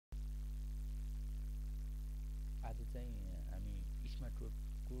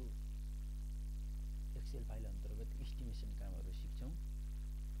अर्को Excel file अन्तर्गत estimation कामहरु सिक्छौं।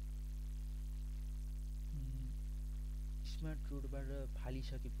 Smart रोडबाट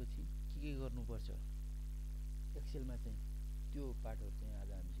फालिसकेपछि के गर्नुपर्छ एक्सेलमा चाहिँ त्यो पार्टहरु चाहिँ आज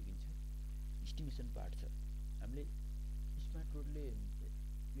हामी सिकिन्छौं। एस्टिमेसन पार्ट छ। हामीले स्मार्ट रोडले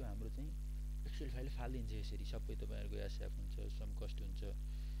यो हाम्रो चाहिँ एक्सेल फाइल फाल्दिन्छ यसरी सबै तपाईहरुको एसएफ हुन्छ, सम कस्ट हुन्छ,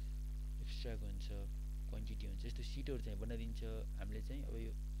 एक्स्ट्राको हुन्छ, क्वान्टिटी हुन्छ, यस्तो सिटहरु चाहिँ बनाइदिन्छ। हामीले चाहिँ अब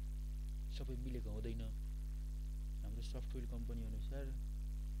यो सबै मिलेको हुँदैन। हाम्रो सफ्टवेयर कम्पनी अनुसार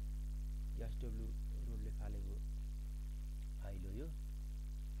एसडब्ल्यू रोडले फालेको फाइल हो यो।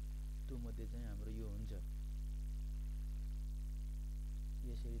 त्यो मध्ये चाहिँ हाम्रो यो हुन्छ।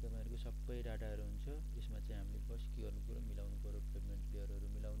 यसरी तपाईहरुको सबै डाटाहरु हुन्छ। यसमा चाहिँ हामीले बस के गर्नु पर्यो, मिलाउनु पर्यो, पेभमेन्ट लेयरहरु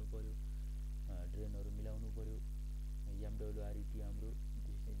मिलाउनु पर्यो, ड्रेनहरु मिलाउनु पर्यो, एमडब्ल्यूआरईटी हाम्रो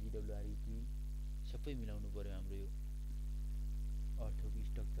त्यसै जीडब्ल्यूआरईटी सबै मिलाउनु पर्यो। हाम्रो यो अर्थको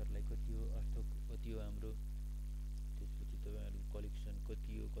स्ट्रक्चरलाई कति हो, अर्थको कति हो हाम्रो, त्यसपछि तपाईहरुको कलेक्सन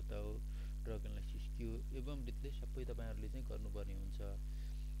कति हो, कता हो, ट्रक एनालाइसिस के हो, एवं रीतिले सबै तपाईहरुले चाहिँ गर्नुपर्ने हुन्छ।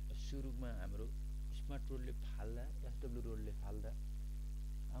 सुरुमा हाम्रो स्मार्ट रोडले फाल्दा, एसडब्ल्यू रोडले फाल्दा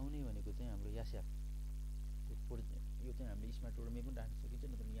आउने भनेको चाहिँ हाम्रो एसएफ यो चाहिँ हामीले स्मार्ट रोडमै पनि राख्न सकिन्छ,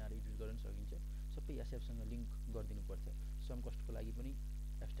 नत्र यहाँ एडिट गर्न सकिन्छ। सबै एसएफ सँग लिंक गर्दिनु पर्छ। सम कस्टको लागि पनि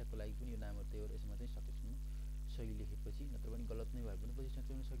एक्स्ट्राको लागि पनि यो नामहरु त्यही हो। यसमा चाहिँ सकेसम्म सही लेखेपछि नत्र पनि गलत नै भए पनि पछि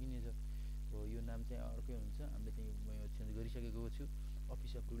सच्याउन सकिनेछ। हो यो नाम चाहिँ अर्कै हुन्छ। हामीले चाहिँ म चेन्ज गरिसकेको छु।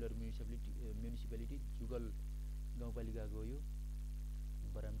 अफिस अफ रुरल म्युनिसिपालिटी जुगल गाउँपालिकाको यो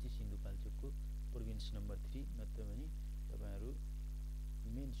बरामची सिन्धुपाल्चोकको प्रोभिन्स नम्बर 3 नत्र भने तपाईहरु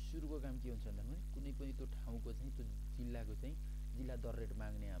मेन सुरुको काम के हुन्छ भन्दा कुनै पनि त्यो ठाउँको चाहिँ त्यो जिल्लाको चाहिँ जिल्ला दर रेट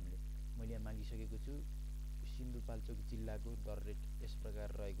माग्ने हामीले मैले यहाँ मागिसकेको छु। सिन्धुपाल्चोक जिल्लाको दर रेट यस प्रकार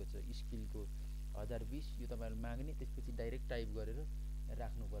रहेको छ। स्किलको 1020 यो तपाईहरु माग्ने, त्यसपछि डाइरेक्ट टाइप गरेर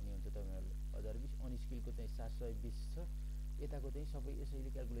राख्नु पर्ने हुन्छ तपाईहरुले 1020। अनस्किलको चाहिँ 720 छ। यताको चाहिँ सबै यसैले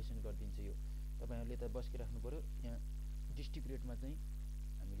क्याल्कुलेसन गर्दिन्छ। यो तपाईहरुले यता बस्के राख्नु पर्यो। यहाँ डिस्ट्रिक्ट रेटमा चाहिँ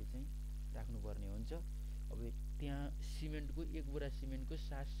हामीले चाहिँ राख्नु पर्ने हुन्छ। अब त्यहाँ सिमेन्टको एक बोरा सिमेन्टको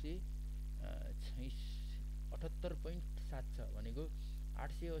 778.7 छ भनेको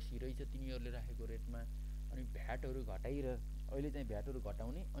 880 रहेछ तिनीहरुले राखेको रेटमा। अनि भ्याटहरु घटाइर अहिले चाहिँ भ्याटहरु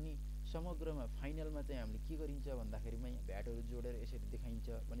घटाउने अनि समग्रमा फाइनलमा चाहिँ हामीले के गरिन्छ भन्दाखेरिमा यहाँ भ्याटहरु जोडेर यसरी देखाइन्छ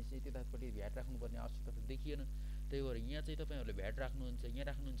भने चाहिँ त्यतापटि भ्याट राख्नुपर्ने आवश्यकता त देखिएन। त्यही भएर यहाँ चाहिँ तपाईहरुले भ्याट राख्नुहुन्छ, यहाँ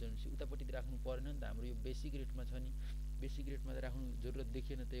राख्नुहुन्छ भने उतापटि राख्नु पर्दैन नि त। हाम्रो यो बेसिक रेटमा छ नि, बेसिक रेटमा राख्नु जरुरत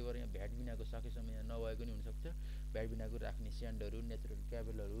देखिएन। त्यही भएर यहाँ भ्याट बिनाको सकेसम्म यहाँ नभएको नि हुन सक्छ। भ्याट बिनाको राख्ने स्यान्डहरु, नेचुरल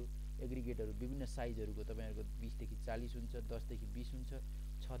क्याबलहरु, एग्रिगेटहरु विभिन्न साइजहरुको तपाईहरुको 20 देखि 40 हुन्छ, 10 देखि 20 हुन्छ,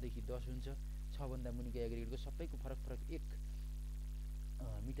 6 देखि 10 हुन्छ। 6 भन्दा मुनिको एग्रिगेटको सबैको फरक 1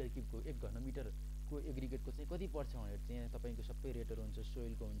 मिटर क्युबको 1 घन मिटरको एग्रिगेटको चाहिँ कति पर्छ भनेर चाहिँ तपाईको सबै रेटहरु हुन्छ।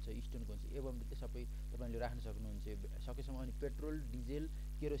 सोइलको हुन्छ, स्टोनको हुन्छ, एवं त्यो सबै तपाईले राख्न सक्नुहुन्छ सकेसम्म। अनि पेट्रोल, डिजेल,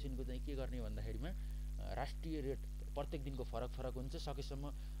 केरोसिनको चाहिँ के गर्ने भन्दाखेरिमा राष्ट्रिय रेट प्रत्येक दिनको फरक हुन्छ। सकेसम्म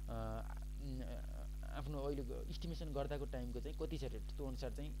आफ्नो अहिलेको एस्टिमेसन गर्दाको टाइमको चाहिँ कति छ रेट त्यो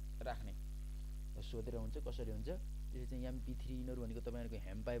अनुसार चाहिँ राख्ने सोधेर हुन्छ। कसरी हुन्छ त्यसै चाहिँ MP3 यिनहरु भनेको तपाईहरुको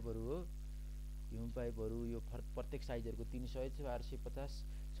ह्याम पाइपहरु हो। ह्याम पाइपहरु यो प्रत्येक साइजहरुको 300, 450,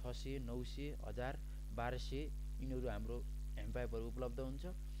 600, 900, 1000, 1200 यिनहरु हाम्रो ह्याम पाइपहरु उपलब्ध हुन्छ।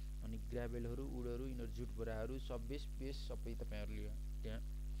 अनि ग्राभेलहरु, उडहरु, यिनहरु जुट बोराहरु, सब बेस सबै तपाईहरुले त्यहाँ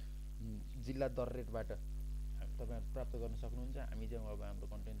जिल्ला दर रेटबाट तपाईहरु प्राप्त गर्न सक्नुहुन्छ। हामी चाहिँ अब हाम्रो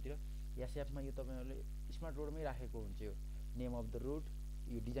कन्टेन्टतिर एसएफ मा यो तपाईहरुले स्मार्ट रोडमै राखेको हुन्छ। यो नेम अफ द रोड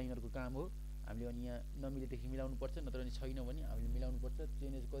यो डिजाइनरको काम हो। हामीले अनि यहाँ नमिलेदेखि मिलाउनु पर्छ, नत्र अनि छैन भने हामीले मिलाउनु पर्छ।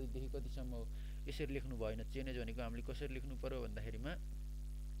 चेन्ज कतिदेखि कतिसम्म हो यसरी लेख्नु भएन। चेन्ज भनेको हामीले कसरी लेख्नु पर्यो भन्दाखेरिमा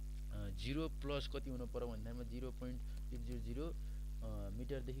 0 प्लस कति हुनु पर्यो भन्दामा 0.800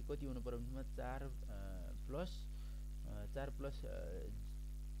 मिटरदेखि कति हुनु पर्यो भन्दामा 4 प्लस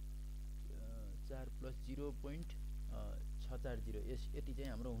 0.640 यति चाहिँ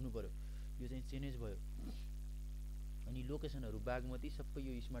हाम्रो हुनु पर्यो। यो चाहिँ चेन्ज भयो। अनि लोकेसनहरु बागमती सबै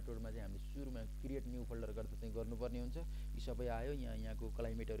यो स्मार्ट रोडमा चाहिँ हामीले सुरुमा क्रिएट न्यू फोल्डर गर्दा चाहिँ गर्नुपर्ने हुन्छ। यी सबै आयो। यहाँको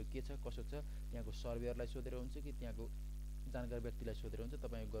क्लाइमेटहरु के छ, कसो छ, त्यहाँको सर्भेयरलाई सोधेर हुन्छ कि त्यहाँको जानकार व्यक्तिलाई सोधेर हुन्छ,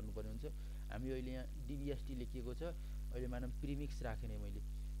 तपाईले गर्नुपर्ने हुन्छ। हामी अहिले यहाँ DBST लेखिएको छ। अहिले मानम प्रिमिक्स राखेने मैले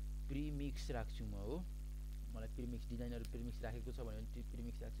प्रिमिक्स राख्छु म हो। मलाई प्रिमिक्स डिजाइनहरु प्रिमिक्स राखेको छ भने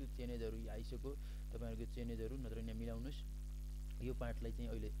प्रिमिक्स राख्छु। चेन्जहरु आइसक्यो तपाईहरुको चेन्जहरु नत्र यहाँ मिलाउनुस्। यो पार्टलाई चाहिँ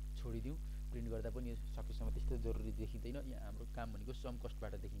अहिले छोडिदिउँ। प्रिन्ट गर्दा पनि यो सकेसम्म त्यस्तो जरुरी देखिदैन। यहाँ हाम्रो काम भनेको सम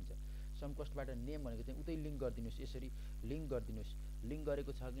कस्टबाट देखिन्छ। सम कस्टबाट नेम भनेको चाहिँ उतै लिंक गर्दिनुस्। यसरी लिंक गर्दिनुस्। लिंक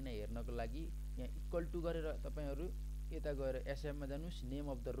गरेको छ कि न हेर्नको लागि यहाँ इक्वल टु गरेर तपाईहरु यता गएर एसएम मा जानुस्। नेम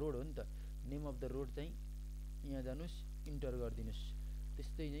अफ द रोड हो नि त। नेम अफ द रोड चाहिँ यहाँ जानुस्, इन्टर गर्दिनुस्।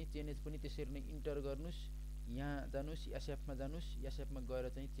 त्यस्तै चाहिँ चेन्ज पनि त्यसरी नै इन्टर गर्नुस्। यहाँ जानुस्, एसएफमा जानुस्, एसएफमा गएर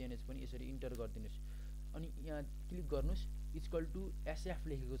चाहिँ चेन्ज पनि यसरी इन्टर गरिदिनुस्। अनि यहाँ क्लिक गर्नुस्, इक्वल टु एसएफ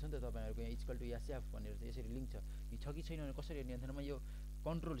लेखेको छ नि त तपाईहरुको, यहाँ इक्वल टु एसएफ भनेर चाहिँ यसरी लिङ्क छ। यो छ कि छैन भने कसरी हेर्ने भन्दामा यो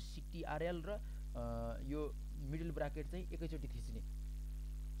कन्ट्रोल सिटीआरएल र यो मिडल ब्राकेट चाहिँ एकैचोटी थिच्ने।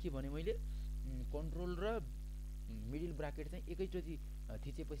 के भने मैले कन्ट्रोल र मिडल ब्राकेट चाहिँ एकैचोटी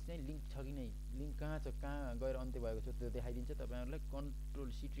थिचेपछि चाहिँ लिङ्क छ कि नै, लिङ्क कहाँ छ, कहाँ गएर अन्त्य भएको छ त्यो देखाइदिन्छ तपाईहरुलाई। कन्ट्रोल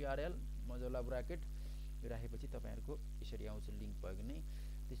सिटीआरएल मजला ब्राकेट राखेपछि तपाईहरुको यसरी आउँछ लिङ्क भएको नै।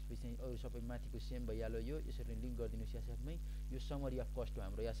 त्यसपछि चाहिँ अरु सबै माथिको सेम भइहाल्यो। यो यसरी लिङ्क गरिदिनुस् एसएफमै। यो समरी अफ कस्ट हो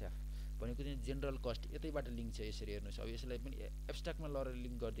हाम्रो एसएफ भनेको चाहिँ जेनरल कस्ट, यतैबाट लिङ्क छ यसरी हेर्नुस्। अब यसलाई पनि एब्स्ट्र्याक्टमा लगेर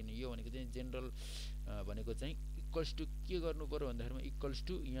लिङ्क गरिदिने। यो भनेको चाहिँ जेनरल भनेको चाहिँ इक्वल्स टु के गर्नु पर्यो भन्दाखेरिमा इक्वल्स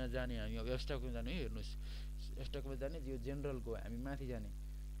टु यहाँ जाने हामी अब एब्स्ट्र्याक्टमा जाने है। हेर्नुस् एब्स्ट्र्याक्टमा जाने, यो जेनरलको हामी माथि जाने,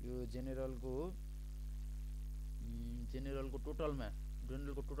 यो जेनरलको हो, जेनरलको टोटलमा,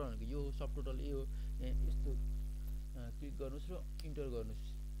 जेनरलको टोटल भनेको यो सब टोटल ए हो। यहाँ यस्तो क्लिक गर्नुस् र इन्टर गर्नुस्।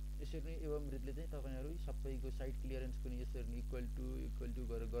 यसरी नै एवं रीतिले चाहिँ तपाईहरु सबैको साइड क्लियरेन्स पनि यसरी नै इक्वल टु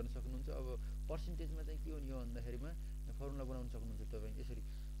गरेर गर्न सक्नुहुन्छ। अब पर्सेन्टेजमा चाहिँ के हो यो भन्दाखेरिमा फर्मुला बनाउन सक्नुहुन्छ तपाई यसरी।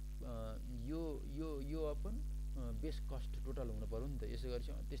 यो यो यो अपन बेस कस्ट टोटल हुनु पर्यो नि त, यसो गरी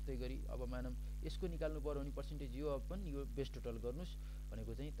त्यस्तै गरी अब मानम यसको निकाल्नु पर्यो भने पर्सेन्टेज यो अपन यो बेस टोटल गर्नुस्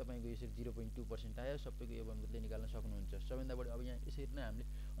भनेको चाहिँ तपाईको यसरी 0.2% आयो। सबैको एवं रीतिले निकाल्न सक्नुहुन्छ। सबैभन्दा बढी अब यहाँ यसरी नै हामीले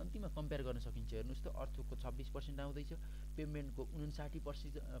अन्तिममा कम्पेयर गर्न सकिन्छ। हेर्नुस् त अर्थको 26% आउँदैछ, पेमेन्टको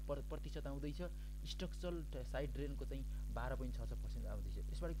 59% आउँदैछ, स्ट्रक्चरल साइड ड्रेनको चाहिँ 12.66% आउँदैछ।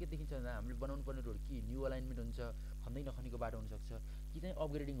 यसबाट के देखिन्छ भन्दा हामीले बनाउनु पर्ने रोड कि न्यू अलाइनमेन्ट हुन्छ, खन्दै नखनेको बाटो हुन सक्छ, कि चाहिँ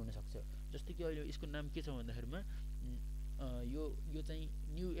अपग्रेडिङ हुन सक्छ। जस्तै कि अहिले यसको नाम के छ भन्दाखेरिमा यो चाहिँ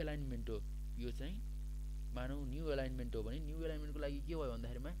न्यू एलाइनमेन्ट हो। यो चाहिँ मानौ न्यू एलाइनमेन्ट हो भने न्यू एलाइनमेन्टको लागि के भयो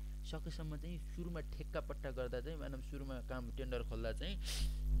भन्दाखेरिमा सकेसम्म चाहिँ सुरुमा ठेक्का पट्टा गर्दा चाहिँ मानौ सुरुमा काम टेन्डर खोल्दा चाहिँ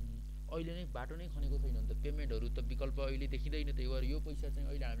अहिले नै बाटो नै खनेको छैन नि त, पेमेन्टहरु त विकल्प अहिले देखिदैन। त्यही भएर यो पैसा चाहिँ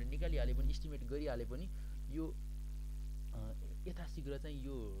अहिले हामीले निकालिहाले पनि, एस्टिमेट गरिहाले पनि यो यथाशीघ्र चाहिँ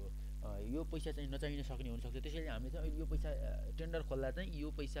यो पैसा चाहिँ नचाहिन सक्ने हुन सक्छ। त्यसैले हामीले चाहिँ अहिले यो पैसा टेन्डर खोल्दा चाहिँ यो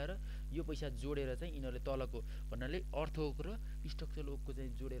पैसा र यो पैसा जोडेर चाहिँ यिनीहरुले तलको भन्नाले अर्थवर्क र स्ट्रक्चरल वर्कको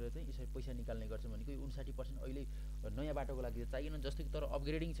चाहिँ जोडेर चाहिँ यसरी पैसा निकाल्ने गर्छ। भनेको यो 59% अहिले नयाँ बाटोको लागि चाहिएन। जस्तै कि तर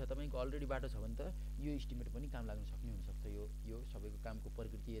अपग्रेडिङ छ, तपाईको अलरेडी बाटो छ भने त यो एस्टिमेट पनि काम लाग्न सक्ने हुन सक्छ। यो सबैको कामको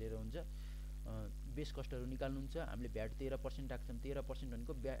प्रकृति हेरेर हुन्छ। बेस कस्टहरु निकाल्नुहुन्छ। हामीले भ्याट 13% राख्छौं। 13%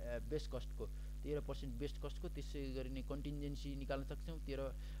 भनेको बेस कस्टको 13% बेस कस्टको। त्यसै गरी नै कन्टिन्जेन्सी निकाल्न सक्छौं।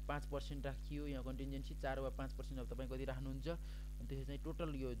 5% राखियो यहाँ कन्टिन्जेन्सी, 4 वा 5% अब तपाई कति राख्नुहुन्छ अनि त्यसै चाहिँ टोटल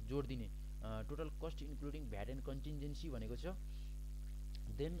यो जोड दिने। Total cost including VAT and कन्टिन्जेन्सी भनेको छ।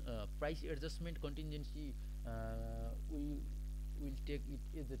 Then price adjustment कन्टिन्जेन्सी we will take it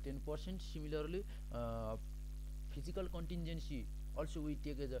as a 10%. Similarly physical contingency also we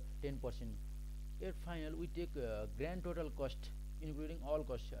take as a 10%. At final we take grand total cost including all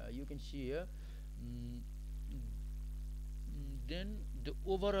costs. You can see here. Then the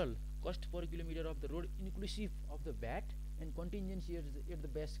overall cost per kilometer of the road inclusive of the VAT and contingency at the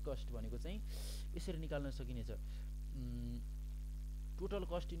best cost भनेको चाहिँ यसरी निकाल्न सकिनेछ। Total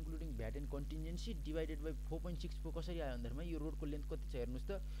cost including VAT and कन्टिन्जेन्सी divided by 4.64 कसरी आयो भन्दामा यो रोडको लेन्थ कति छ हेर्नुस्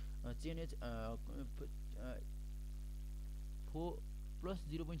त। चेन्ज 4 प्लस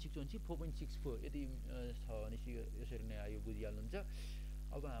 0.6 हुन्छ 4.64 यति छ भने यसरी नै आयो, बुझिहाल्नुहुन्छ।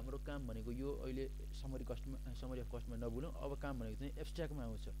 अब हाम्रो काम भनेको यो अहिले समरी अफ कस्टमा नबुलौं। अब काम भनेको चाहिँ एब्स्ट्र्याक्टमा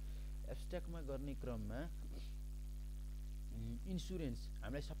आउँछ। एब्स्ट्र्याक्टमा गर्ने क्रममा इन्स्युरेन्स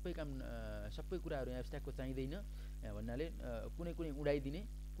हामीलाई सबै कुराहरु यहाँ एब्स्ट्र्याक्टको चाहिदैन भन्नाले कुनै उडाइदिने,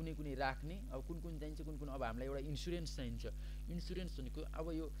 कुनै राख्ने, अब कुन चाहिन्छ कुन अब हामीलाई एउटा इन्स्युरेन्स चाहिन्छ। इन्स्युरेन्स भनेको अब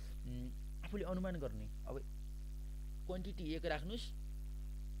यो आफूले अनुमान गर्ने। अब क्वान्टिटी 1 राख्नुस्,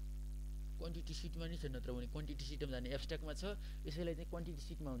 क्वान्टिटी सिटमा नि छ, नत्र भने क्वान्टिटी सिटमा जाने एब्स्ट्र्याक्टमा छ। यसैलाई चाहिँ क्वान्टिटी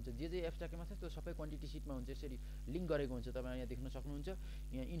सिटमा हुन्छ। जे एब्स्ट्र्याक्टमा छ त्यो सबै क्वान्टिटी सिटमा हुन्छ। यसरी लिंक गरेको हुन्छ। तपाईले यहाँ देख्न सक्नुहुन्छ।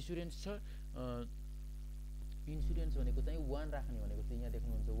 यहाँ इन्स्युरेन्स छ। इन्स्युरेन्स भनेको चाहिँ 1 राख्ने भनेको चाहिँ यहाँ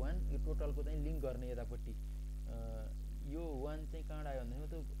देख्नुहुन्छ 1। यो टोटलको चाहिँ लिंक गर्ने यतापट्टि यो 1 चाहिँ कहाँ आयो भन्दा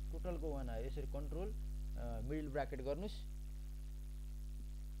त्यो टोटलको 1 आयो। यसरी कन्ट्रोल मिडल ब्राकेट गर्नुस्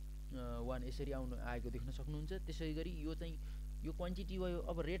 1 यसरी आएको देख्न सक्नुहुन्छ। त्यसैगरी यो चाहिँ यो क्वान्टिटी भयो।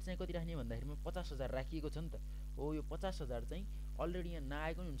 अब रेट चाहिँ कति राख्ने भन्दाखेरिमा 50,000 राखिएको छ नि त। हो यो 50,000 चाहिँ अलरेडी यहाँ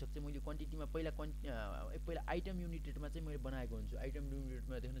नआएको नि हुन सक्छ। मैले क्वान्टिटीमा पहिला आइटम युनिटेडमा चाहिँ मैले बनाएको हुन्छु। आइटम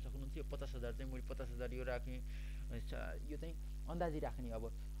युनिटेडमा देख्न सक्नुहुन्छ। यो 50,000 चाहिँ मैले 50,000 यो राखेँ। यो चाहिँ अन्दाजी राख्ने।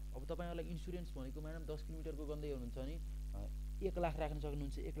 अब तपाईहरुलाई इन्स्युरेन्स भनेको मानम 10 किलोमिटरको गर्दै हुनुहुन्छ भने 1 लाख राख्न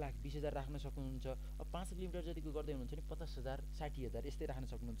सक्नुहुन्छ, 1,20,000 राख्न सक्नुहुन्छ। अब 5 किलोमिटर जतिको गर्दै हुनुहुन्छ भने 50,000 60,000 यस्तै राख्न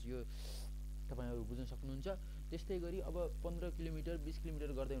सक्नुहुन्छ। यो तपाईहरु बुझ्न सक्नुहुन्छ। त्यस्तै गरी अब 15 किलोमिटर 20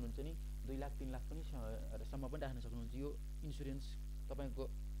 किलोमिटर गर्दै हुनुहुन्छ नि 2 लाख 3 लाख पनि सम्म पनि राख्न सक्नुहुन्छ। यो इन्स्योरेन्स तपाईको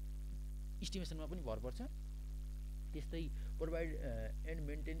एस्टिमेसनमा पनि भर पर्छ। त्यस्तै provide and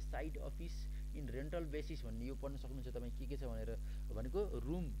maintain site office in rental basis भन्ने यो पढ्न सक्नुहुन्छ तपाई के छ भनेर भनेको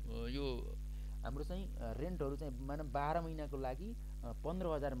रुम यो हाम्रो चाहिँ रेन्टहरु चाहिँ मानव 12 महिनाको लागि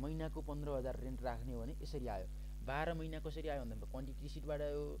 15000 महिनाको 15000 रेन्ट राख्ने हो भने यसरी आयो। 12 महिना कसरी आयो भन्दा क्वान्टिटी सिटबाट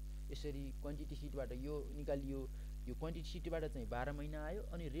आयो। यसरी क्वान्टिटी सिटबाट यो निकालियो। यो क्वान्टिटी सिटबाट चाहिँ 12 महिना आयो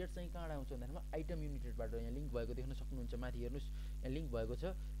अनि रेट चाहिँ कहाँबाट आउँछ भन्दाखेरिमा आइटम युनिटेडबाट यहाँ लिंक भएको देख्न सक्नुहुन्छ। माथि हेर्नुस् यहाँ लिंक भएको छ।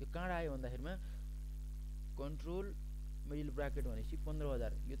 यो कहाँबाट आयो भन्दाखेरिमा कन्ट्रोल मिडल ब्राकेट भनेपछि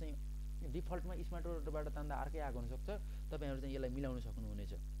 15000 यो चाहिँ डिफल्टमा स्मार्ट अर्डरबाट तान्दा अर्कै आएको हुन सक्छ। तपाईहरु चाहिँ यसलाई मिलाउन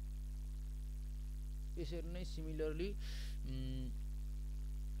सक्नुहुनेछ। यसरी नै similarly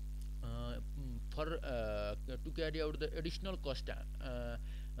for to carry out the additional cost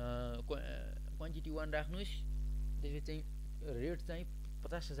quantity 1 राख्नुस्। त्यसपछि चाहिँ रेट चाहिँ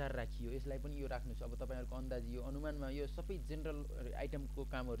 50000 राखियो। यसलाई पनि यो राख्नुस्। अब तपाईहरुको अन्दाज यो अनुमानमा यो सबै जनरल आइटमको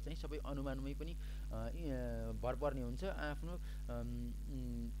कामहरु चाहिँ सबै अनुमानमै पनि भर पर्ने हुन्छ। आफ्नो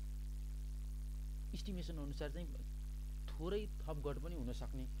एस्टिमेसन अनुसार चाहिँ थोरै थप घट पनि हुन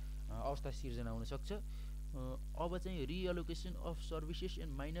सक्ने अवस्था सिर्जना हुन सक्छ। अब चाहिँ रिएलोकेसन of services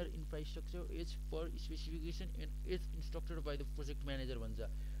and minor infrastructure as per specification and as instructed by the project manager भन्छ।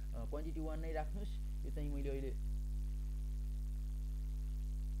 क्वान्टिटी 1 नै राख्नुस्। यो चाहिँ मैले अहिले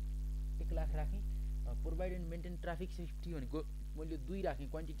 1 लाख राखेँ। Provide and maintain traffic safety भनेको मैले 2 राखेँ।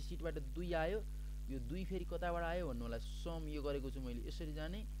 क्वान्टिटी सिटबाट 2 आयो। यो 2 फेरि कताबाट आयो भन्नु होला। सम यो गरेको छु मैले यसरी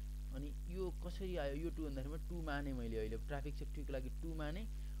जाने अनि यो कसरी आयो यो 2 भन्दाखेरिमा 2 माने मैले अहिले ट्राफिक सेफ्टीको लागि 2 माने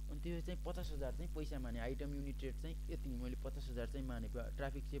अनि त्यो चाहिँ 50000 चाहिँ पैसा माने। आइटम युनिट रेट चाहिँ यति मैले 50000 चाहिँ माने।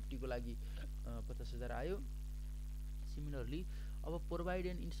 ट्राफिक सेफ्टीको लागि 50000 आयो। सिमिलरली अब provide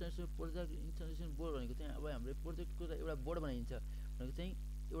and installation project installation board भनेको चाहिँ अब हाम्रो प्रोजेक्टको एउटा बोर्ड बनाइन्छ भनेको चाहिँ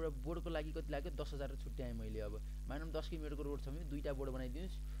एउटा बोर्डको लागि कति लाग्यो 10000 छुट्याएँ मैले। अब मानौं 10 किलोमिटरको रोड छ भने दुईटा बोर्ड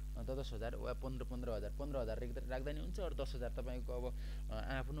बनाइदिनुस् 10000 वा 15000 राख्दा नि हुन्छ। अरु 10000 तपाईको अब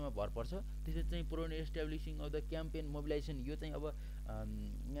आफ्नोमा भर पर्छ। त्यसपछि चाहिँ prone एस्टाब्लिशिङ of the campaign mobilisation यो चाहिँ अब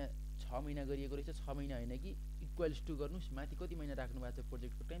यहाँ 6 महिना गरिएको रहेछ। 6 महिना हैन कि इक्वल्स टु गर्नुस्। माथि कति महिना राख्नु भएको छ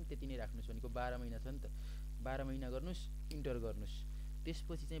प्रोजेक्टको टाइम त्यति नै राख्नुस् भनेको 12 महिना छ नि त। 12 महिना गर्नुस् इन्टर गर्नुस्।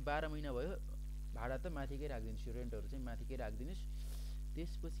 त्यसपछि चाहिँ 12 महिना भयो भाडा त माथिकै राख्दिनुस्। यो रेन्टहरु चाहिँ माथिकै राख्दिनुस्।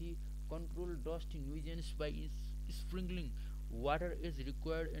 त्यसपछि control dust न्युजेन्स by स्प्रिङ्कलिङ water is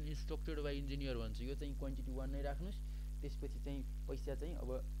required and instructed by engineer भन्छ। यो चाहिँ क्वान्टिटी 1 नै राख्नुस्। त्यसपछि चाहिँ पैसा चाहिँ अब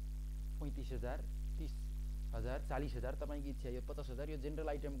 35000 30000 40000 तपाईको इच्छा। यो 50000 यो जनरल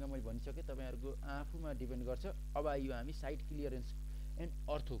आइटमका मैले भनिसके तपाईहरुको आफूमा डिपेन्ड गर्छ। अब आइयो हामी साइट क्लियरेन्स एन्ड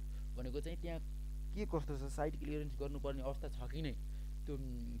अर्थो भनेको चाहिँ त्यहाँ के कस्तो छ साइट क्लियरेन्स गर्नुपर्ने अवस्था छ कि नै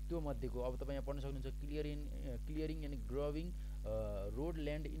त्यो मध्येको अब तपाई यहाँ पढ्न सक्नुहुन्छ। Clearing and growing road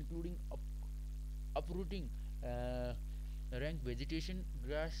land including अपरुटिङ rank vegetation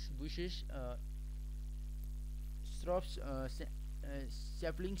grass bushes shrubs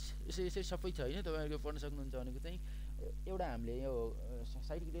saplings यसै सबै छ हैन। तपाईहरुले पढ्न सक्नुहुन्छ भनेको चाहिँ एउटा हामीले यो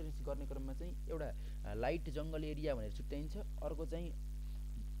साइट क्लियरेन्स गर्ने क्रममा चाहिँ एउटा लाइट जंगल एरिया भनेर छुट्याइन्छ। अर्को चाहिँ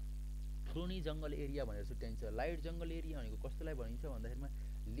थ्रोनी जंगल एरिया भनेर छुट्याइन्छ। लाइट जंगल एरिया भनेको कस्तोलाई भनिन्छ भन्दाखेरिमा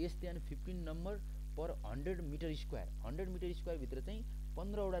लेस देन 15 नम्बर पर 100 मिटर स्क्वायर। 100 मिटर स्क्वायर भित्र चाहिँ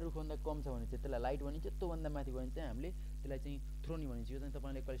 15 वटा रुखभन्दा कम छ भने चाहिँ त्यसलाई लाइट भनिन्छ। त्यो भन्दा माथि भने चाहिँ हामीले त्यसलाई चाहिँ थ्रोनी भनिन्छ। यो चाहिँ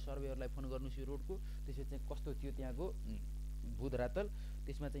तपाईले कहिले सर्वेयरलाई फोन गर्नुस् यो रोडको त्यसपछि चाहिँ कस्तो थियो त्यहाँको भूधरातल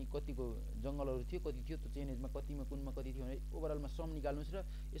त्यसमा चाहिँ कतिको जंगलहरु थियो कति थियो त्यो चेनेजमा कतिमा कुनमा कति थियो भने ओभरअलमा सम निकाल्नुस् र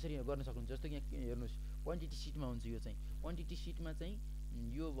यसरी गर्न सक्नुहुन्छ। जस्तो यहाँ हेर्नुस् क्वान्टिटी सिटमा हुन्छ। यो चाहिँ क्वान्टिटी सिटमा चाहिँ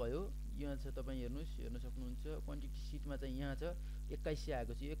यो भयो यहाँ छ तपाई हेर्न सक्नुहुन्छ। क्वान्टिटी सिटमा चाहिँ यहाँ छ 2100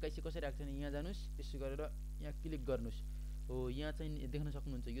 आएको छ। यो 2100 कसरी आएको छ भने यहाँ जानुस् यसो गरेर यहाँ क्लिक गर्नुस्। हो यहाँ चाहिँ देख्न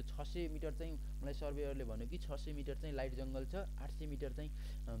सक्नुहुन्छ यो 600 मिटर चाहिँ मलाई सर्वेयरले भन्यो कि 600 मिटर चाहिँ लाइट जंगल छ 800 मिटर चाहिँ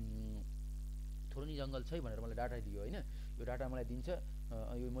थोरनी जंगल छ भनेर मलाई डाटा दियो हैन। यो डाटा मलाई दिन्छ।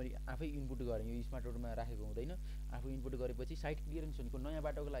 यो मैले आफै इनपुट गरेँ। यो स्मार्ट रोडमा राखेको हुँदैन। आफू इनपुट गरेपछि साइट क्लियरेन्स भनेको नयाँ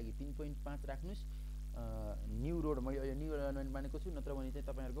बाटोको लागि 3.5 राख्नुस्। न्यू रोड मैले यो न्यू एलाइनमेन्ट मानेको छु नत्र भने चाहिँ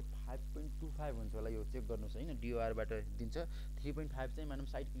तपाईहरुको 5.25 हुन्छ होला। यो चेक गर्नुस् हैन। डीओआर बाट दिन्छ 3.5 चाहिँ मानम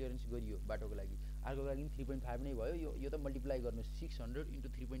साइट क्लियरेन्स गरियो बाटोको लागि। अर्को लागि 3.5 नै भयो। यो त मल्टिप्लाई गर्नुस् 600 *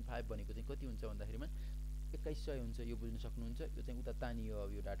 3.5 भनेको चाहिँ कति हुन्छ भन्दाखेरिमा 2100 हुन्छ। यो बुझ्न सक्नुहुन्छ। यो चाहिँ उता तानियो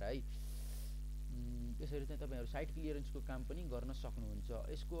अब यो डाटा है। यसरी चाहिँ तपाईहरु साइट क्लियरेन्सको काम पनि गर्न सक्नुहुन्छ।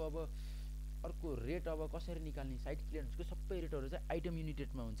 यसको अब अर्को रेट अब कसरी निकाल्ने साइट क्लियरेन्सको सबै रेटहरु चाहिँ आइटम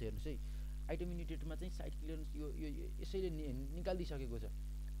युनिटेडमा हुन्छ। हेर्नुस् है आइटम युनिट रेटमा चाहिँ साइट क्लियरेन्स यो यसैले निकाल्दिसकेको छ।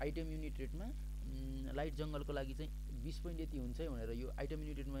 आइटम युनिट रेटमा लाइट जंगलको लागि चाहिँ 20 पोइन्ट यति हुन्छ है भनेर यो आइटम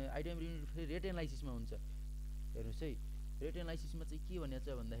युनिटमा फेरि रेट एनालाइसिसमा हुन्छ। हेर्नुहोस् है, रेट एनालाइसिसमा चाहिँ के भनेको छ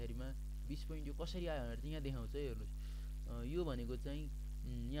भन्दाखेरिमा 20 पोइन्ट यो कसरी आयो भनेर चाहिँ यहाँ देखाउँछ है। हेर्नुहोस् यो भनेको चाहिँ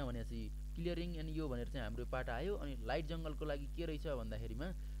यहाँ भनेको चाहिँ क्लियरिङ एन्ड यो भनेर चाहिँ हाम्रो पार्ट आयो। अनि लाइट जङ्गलको लागि के रहेछ भन्दाखेरिमा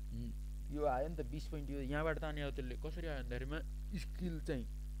यो आयो नि त 20 पोइन्ट, यो यहाँबाट तान्यो त्यसले कसरी आयो भन्दाखेरिमा स्किल चाहिँ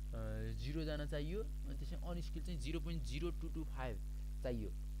 0 जान चाहियो, अनि त्यसै अनस्किल चाहिँ 0.0225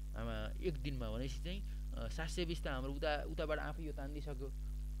 चाहियो एक दिनमा। भनेपछि चाहिँ 720 त हाम्रो उताबाट आफै यो तानिदिइसक्यो।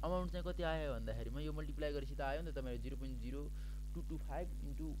 अमाउन्ट चाहिँ कति आयो भन्दाखेरिमा यो मल्टिप्लाई गरेपछि त आयो नि त तपाईँको 0.0225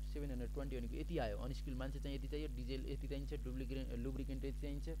 इन्टु 720 भनेको यति आयो। अनस्किल मान्छे चाहिँ यति चाहियो, डिजेल यति चाहिन्छ, लुब्रिकेन्ट यति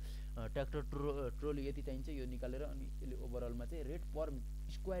चाहिन्छ, ट्र्याक्टर ट्रोली यति चाहिन्छ, यो निकालेर अनि यसले ओभरअलमा चाहिँ रेट पर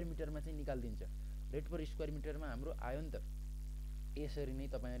स्क्वायर मिटरमा चाहिँ निकालिदिन्छ। रेट पर स्क्वायर मिटरमा हाम्रो आयो नि त। यसरी नै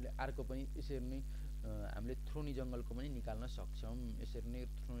तपाईँहरूले अर्को पनि यसरी नै हामीले थ्रोनी जङ्गलको पनि निकाल्न सक्छौँ। यसरी नै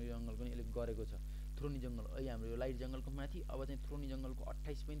थ्रोनी जङ्गलको पनि यसले गरेको छ। थ्रोनी जङ्गल अहिले हाम्रो यो लाइट जङ्गलको माथि, अब चाहिँ थ्रोनी जङ्गलको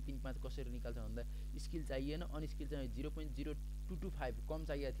 28.35 कसरी निकाल्छ भन्दा स्किल चाहिएन, अनस्किल चाहिँ 0.0225 कम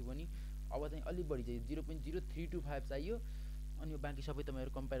चाहिएको थियो भने अब चाहिँ अलिक बढी चाहियो 0.0325 चाहियो। अनि यो बाँकी सबै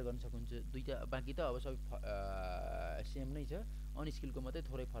तपाईँहरू कम्पेयर गर्न सक्नुहुन्छ। दुईवटा बाँकी त अब सबै सेम नै छ, अनस्किलको मात्रै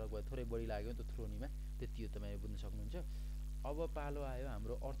थोरै फरक भयो, थोरै बढी लाग्यो नि त थ्रोनीमा, त्यति हो तपाईँहरू बुझ्न सक्नुहुन्छ। अब पालो आयो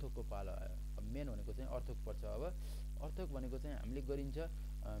हाम्रो अर्थोकको पालो आयो। अब मेन भनेको चाहिँ अर्थोक पर्छ। अब अर्थोक भनेको चाहिँ हामीले गरिन्छ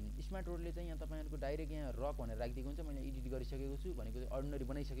स्मार्ट रोडले चाहिँ यहाँ तपाईँहरूको डाइरेक्ट यहाँ रक भनेर राखिदिएको हुन्छ। मैले एडिट गरिसकेको छु भनेको चाहिँ अर्डिनरी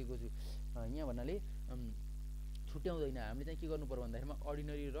बनाइसकेको छु। यहाँ भन्नाले छुट्याउँदैन। हामीले चाहिँ के गर्नु पर्यो भन्दाखेरिमा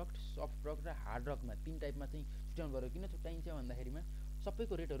अर्डिनरी रक, सफ्ट रक र हार्ड रकमा 3 टाइपमा चाहिँ छुट्याउनु पर्यो। किन छुट्याइन्छ भन्दाखेरिमा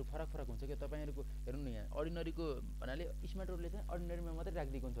सबैको रेटहरू फरक फरक हुन्छ क्या। तपाईँहरूको हेर्नु न यहाँ अर्डिनरीको भन्नाले स्मार्ट रोडले चाहिँ अर्डिनरीमा मात्रै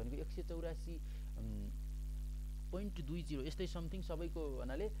राखिदिएको हुन्छ भनेको 184.20 यस्तै समथिङ सबैको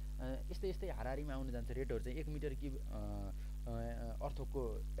भन्नाले यस्तै हाराहारीमा आउन जान्छ रेटहरू चाहिँ 1 मिटर क्युब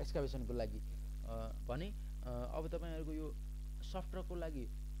अर्थोकको एक्सकाभेसनको लागि भने। अब तपाईँहरूको यो सफ्ट रकको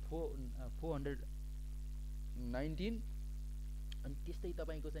लागि 419 अनि त्यस्तै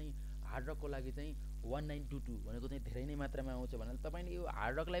तपाईँको चाहिँ हार्ड रकको लागि चाहिँ 1922 भनेको चाहिँ धेरै नै मात्रामा आउँछ। भन्नाले तपाईँले यो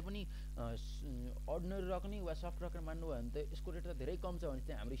हार्ड रकलाई पनि अर्डिनरी रक नै वा सफ्ट रक मान्नुभयो भने त यसको रेट त धेरै कम छ भने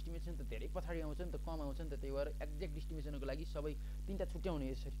चाहिँ हाम्रो इस्टिमेसन त धेरै पछाडि आउँछ नि त, कम आउँछ नि त। त्यही भएर एक्ज्याक्ट इस्टिमेसनको लागि सबै 3टा छुट्याउने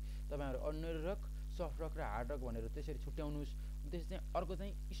यसरी तपाईँहरू अर्डिनरी रक, सफ्ट रक र हार्ड रक भनेर त्यसरी छुट्याउनुहोस्। त्यसपछि चाहिँ अर्को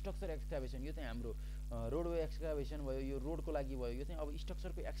चाहिँ स्ट्रक्चर एक्सकाभेसन, यो चाहिँ हाम्रो रोडवे एक्सकाभेसन भयो, यो रोडको लागि भयो। यो चाहिँ अब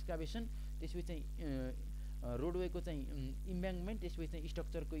स्ट्रक्चरको एक्सकाभेसन, त्यसपछि चाहिँ रोडवेको चाहिँ इम्ब्याङ्कमेन्ट, त्यसपछि चाहिँ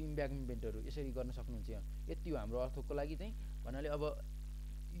स्ट्रक्चरको इम्ब्याङ्कमेन्टहरू यसरी गर्न सक्नुहुन्छ। यहाँ यति हो हाम्रो अर्थोकको लागि चाहिँ। भन्नाले अब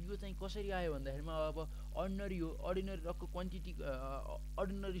यो चाहिँ कसरी आयो भन्दाखेरिमा अब अर्डिनरी हो, अर्डिनरी रकको क्वान्टिटी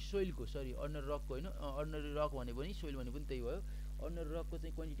अर्डिनरी सोइलको अर्डिनरी रकको होइन, अर्डिनरी रक भने पनि सोइल भने पनि त्यही भयो। अर्डिनरी रकको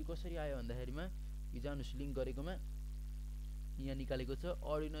चाहिँ क्वान्टिटी कसरी आयो भन्दाखेरिमा यो जानुहोस् लिङ्क गरेकोमा यहाँ निकालेको छ।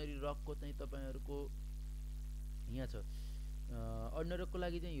 अर्डिनरी रकको चाहिँ तपाईँहरूको यहाँ छ। अर्डिनरी रकको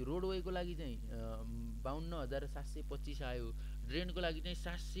लागि चाहिँ रोडवेको लागि चाहिँ 52,725 आयो। ड्रेनको लागि चाहिँ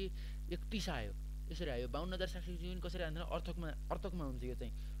 731 आयो। यसरी आयो 52,725 कसरी आयो भने अर्थोकमा हुन्छ। यो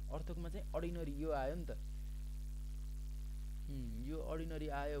चाहिँ अर्थोकमा चाहिँ अर्डिनरी यो आयो नि त। यो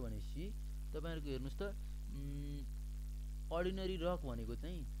अर्डिनरी आयो भनेपछि तपाईँहरूको हेर्नुहोस् त अर्डिनरी रक भनेको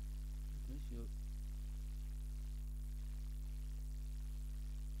चाहिँ यो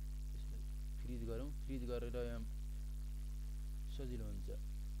फ्रिज गरौँ, फ्रिज गरेर यहाँ सजिलो हुन्छ।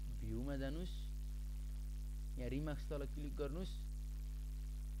 भ्यूमा जानुस्, यहाँ रिमार्क्स तल क्लिक गर्नुस्,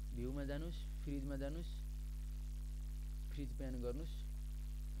 भ्यूमा जानुस्, फ्रिजमा जानुस्, फ्रिज प्यान गर्नुस्,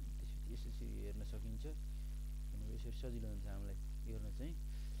 त्यसपछि यसरी हेर्न सकिन्छ। यसरी सजिलो हुन्छ हामीलाई हेर्न चाहिँ।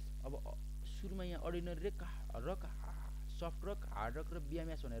 अब सुरुमा यहाँ ordinary rock, soft rock, hard rock र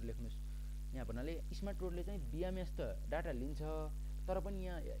बिएमएस भनेर लेख्नुस्। यहाँ भन्नाले स्मार्ट रोडले चाहिँ बिएमएस त डाटा लिन्छ, तर पनि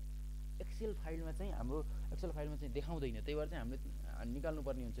यहाँ एक्सेल फाइलमा चाहिँ हाम्रो एक्सेल फाइलमा चाहिँ देखाउँदैन। त्यही भएर चाहिँ हामीले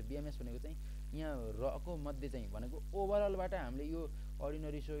निकाल्नुपर्ने हुन्छ। बिएमएस भनेको चाहिँ यहाँ रकको मध्ये चाहिँ भनेको ओभरअलबाट हामीले यो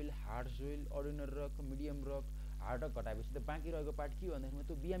ordinary soil, hard soil, ordinary rock, medium rock, hard rock घटाएपछि त बाँकी रहेको पार्ट के हो भन्दाखेरि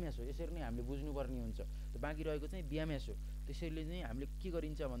त्यो बिएमएस हो। यसरी नै हामीले बुझ्नुपर्ने हुन्छ। त्यो बाँकी रहेको चाहिँ बिएमएस हो। त्यसैले चाहिँ हामीले के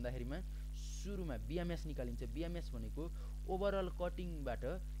गरिन्छ भन्दाखेरिमा सुरुमा बिएमएस निकालिन्छ। बिएमएस भनेको ओभरअल कटिङबाट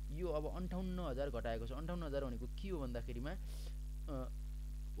यो अब 58,000 घटाएको छ। 58,000 भनेको के हो भन्दाखेरिमा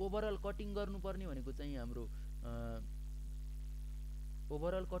ओभरअल कटिङ गर्नुपर्ने भनेको चाहिँ हाम्रो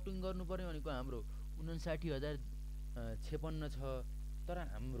ओभरअल कटिङ गर्नुपर्ने भनेको हाम्रो 59,056 छ। तर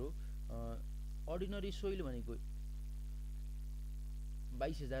हाम्रो अर्डिनरी सोइल भनेको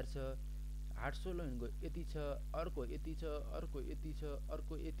 22,000 छ। हार्ड सोइल भनेको यति छ, अर्को यति छ, अर्को यति छ,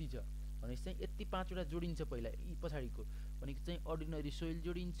 अर्को यति छ भनेपछि चाहिँ यति 5वटा जोडिन्छ। पहिला यी पछाडिको भनेको चाहिँ अर्डिनरी सोइल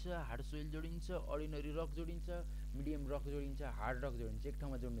जोडिन्छ, हार्ड सोइल जोडिन्छ, अर्डिनरी रक जोडिन्छ, मिडियम रक जोडिन्छ, हार्ड रक जोडिन्छ। एक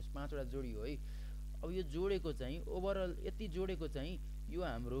ठाउँमा जोड्नुहोस्, 5वटा जोडियो है। अब यो जोडेको चाहिँ ओभरअल यति जोडेको चाहिँ यो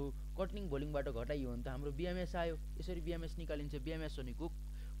हाम्रो कटिङ भोल्युमबाट घटाइयो भने त हाम्रो बीएमएस आयो। यसरी बीएमएस निकालिन्छ। बीएमएस भनेको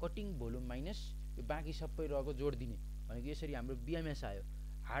कटिङ भोल्युम माइनस यो बाँकी सबै रहेको जोड दिने भनेको यसरी हाम्रो बीएमएस आयो।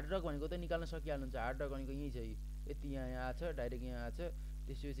 हार्ड रक भनेको त निकाल्न सकिहाल्नुहुन्छ। हार्ड रक भनेको यही छ, यति यहाँ आछ, डाइरेक्ट यहाँ आछ।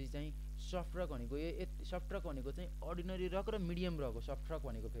 त्यसपछि चाहिँ सफ्ट रक भनेको सफ्ट रक भनेको चाहिँ अर्डिनरी रक र मिडियम रक हो सफ्ट रक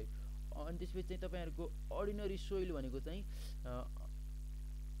भनेको फेरि। अनि त्यसपछि चाहिँ तपाईहरुको अर्डिनरी सोइल भनेको चाहिँ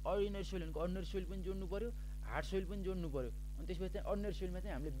अर्डिनरी सोइल भनेको अर्डिनरी सोइल पनि जोड्नु पर्यो, हार्ड सोइल पनि जोड्नु पर्यो। अनि त्यसपछि चाहिँ अर्डिनरी सोइलमा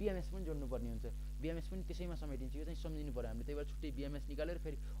चाहिँ हामीले बीएमएस पनि जोड्नु पर्ने हुन्छ। बीएमएस पनि त्यसैमा समेटिन्छ। यो चाहिँ सम्झिनु पर्यो हामीले। त्यही भएर छुट्टै बीएमएस निकालेर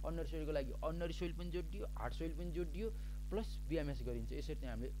फेरि अर्डिनरी सोइलको लागि अर्डिनरी सोइल पनि जोडियो, हार्ड सोइल पनि जोडियो, प्लस बीएमएस गरिन्छ। यसरी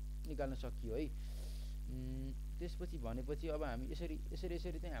चाहिँ हामीले निकाल्न सकियो है। त्यसपछि भनेपछि अब हामी यसरी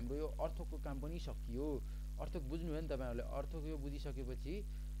चाहिँ हाम्रो यो अर्थको काम पनि सकियो। अर्थक बुझ्नु भयो नि तपाईहरुले। अर्थक यो बुझिसकेपछि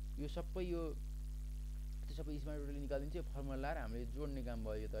यो सबै त्यो सबै स्मार्ट निकालिदिन्छ। फर्मुला लाएर हामीले जोड्ने काम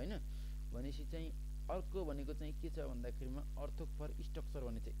भयो त हैन। भनेपछि चाहिँ अर्को भनेको चाहिँ के छ भन्दाखेरिमा अर्थक फर स्ट्रक्चर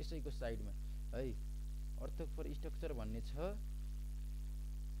भन्ने छ यसैको साइडमा है। अर्थक फर स्ट्रक्चर भन्ने छ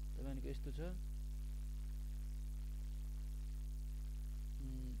तपाईहरुको यस्तो छ।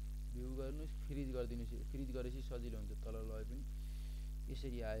 भ्यू गर्नुस्, फ्रिज गरिदिनुस्। फ्रिज गरेपछि सजिलो हुन्छ, तल लगे पनि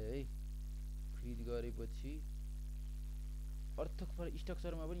यसरी आयो है। फ्रिज गरेपछि अर्थक फर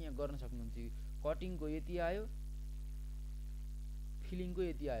स्ट्रक्चरमा पनि यहाँ गर्न सक्नुहुन्छ। कटिङको यति आयो, फिलिङको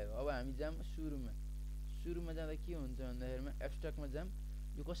यति आयो। अब हामी जाम सुरुमा जाँदा के हुन्छ भन्दाखेरिमा एब्स्ट्र्याक्टमा जाम।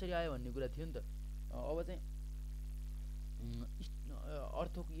 यो कसरी आयो भन्ने कुरा थियो नि त। अब चाहिँ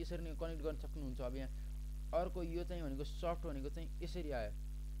अर्थको यसरी नै कनेक्ट गर्न सक्नुहुन्छ। अब यहाँ अर्को यो चाहिँ भनेको सफ्ट भनेको चाहिँ यसरी आयो।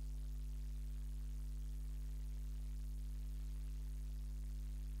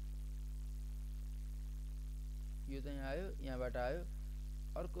 यो चाहिँ आयो, यहाँबाट आयो।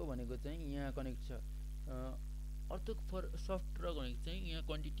 अर्को भनेको चाहिँ यहाँ कनेक्ट छ। अर्थक फर सफ्ट रक भनेको चाहिँ यहाँ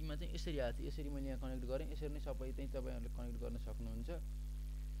क्वान्टिटीमा चाहिँ यसरी आएको थियो। यसरी मैले यहाँ कनेक्ट गरेँ। यसरी नै सबै चाहिँ तपाईहरुले कनेक्ट गर्न सक्नुहुन्छ।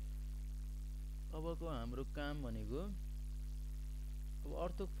 अबको हाम्रो काम भनेको अब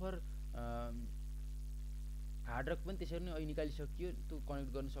अर्थक फर हार्ड रक पनि त्यसरी नै अहिले निकालिसकियो। त्यो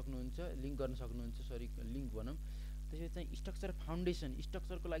कनेक्ट गर्न सक्नुहुन्छ, लिंक गर्न सक्नुहुन्छ। सरी लिंक भनौँ। त्यसपछि चाहिँ स्ट्रक्चर फाउन्डेसन।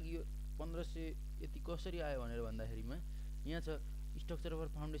 स्ट्रक्चरको लागि यो 1500 यति कसरी आयो भनेर भन्दाखेरिमा यहाँ छ स्ट्रक्चर फर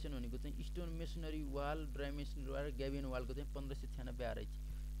फाउन्डेसन भनेको चाहिँ stone masonry wall, dry masonry wall, ग्याबियन वालको चाहिँ 1596 आएर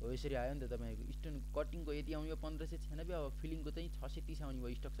हो। यसरी आयो नि त तपाईहरुको। स्टोन कटिङको यति आउने 1596। अब फिलिङको चाहिँ 630 आउने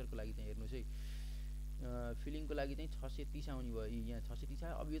भयो। स्ट्रक्चरको लागि चाहिँ हेर्नुस् है। फिलिङको लागि चाहिँ 630 आउने भयो। यहाँ 630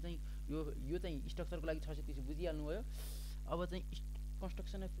 आयो। अब यो चाहिँ स्ट्रक्चरको लागि 630 बुझिहाल्नु भयो। अब चाहिँ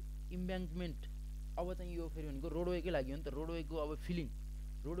कन्स्ट्रक्सन अफ इम्ब्याङ्कमेन्ट। अब चाहिँ यो फेरि भनेको रोडवेकै लागि हो नि त। रोडवेको अब फिलिङ,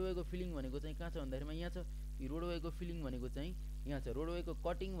 रोडवेको फिलिङ भनेको चाहिँ कहाँ छ भन्दाखेरिमा यहाँ छ। यो रोडवेको फिलिङ भनेको चाहिँ यहाँ छ। रोडवेको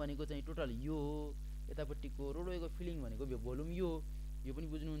कटिङ भनेको चाहिँ टोटल यो हो यतापट्टिको। रोडवेको फिलिङ भनेको भोल्युम यो हो। यो पनि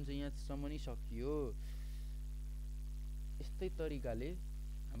बुझ्नुहुन्छ। यहाँसम्म नै सकियो। यस्तै तरिकाले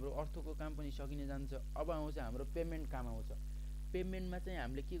हाम्रो अर्थको काम पनि सकिने जान्छ। अब आउँछ हाम्रो पेमेन्ट काम आउँछ। पेमेन्टमा चाहिँ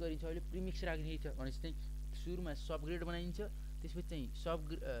हामीले के गरिन्छ अहिले प्रिमिक्स राख्ने छ भनेपछि चाहिँ सुरुमा सबग्रेड बनाइन्छ। त्यसपछि चाहिँ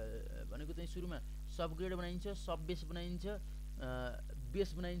भनेको चाहिँ सुरुमा सबग्रेड बनाइन्छ, सब बेस बनाइन्छ,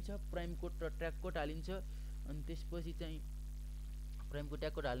 बेस बनाइन्छ, प्राइम कोड र ट्र्याक कोड हालिन्छ। अनि त्यसपछि चाहिँ प्राइम कोड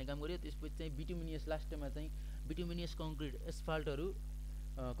ट्र्याक कोड हाल्ने काम गरियो। त्यसपछि चाहिँ बिटुमिनियस लास्टमा चाहिँ बिटुमिनियस concrete एस्फाल्टहरू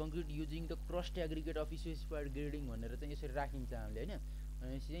concrete using the crust aggregate of specified grading भनेर चाहिँ यसरी राखिन्छ हामीले हैन।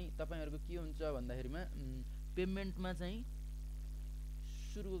 भनेपछि चाहिँ तपाईहरुको के हुन्छ भन्दाखेरिमा पेमेन्टमा चाहिँ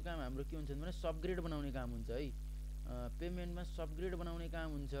सुरुको काम हाम्रो के हुन्छ भने सबग्रेड बनाउने काम हुन्छ है। पेमेन्टमा सबग्रेड बनाउने काम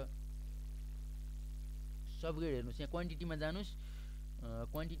हुन्छ। सबग्रेड हेर्नुस् यहाँ क्वान्टिटीमा जानुस्।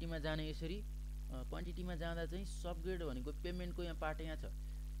 क्वान्टिटीमा जाने यसरी क्वान्टिटीमा जाँदा चाहिँ सबग्रेड भनेको पेमेन्टको यहाँ पार्ट यहाँ छ।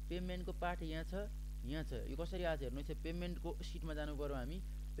 पेमेन्टको पार्ट यहाँ छ, यहाँ छ। यो कसरी आछ हेर्नुस्। पेमेन्टको सिटमा जानु पर्यो हामी।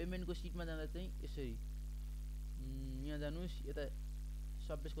 पेमेन्टको सिटमा जाँदा चाहिँ यसरी यहाँ जानुस्। यता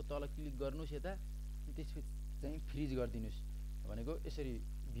सबबेसको तल क्लिक गर्नुस् यता। त्यसपछि चाहिँ फ्रिज गरिदिनुस् भनेको यसरी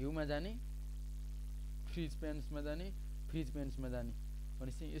भ्यूमा जाने, फ्रिज पेन्समा जाने, फ्रिज पेन्समा जाने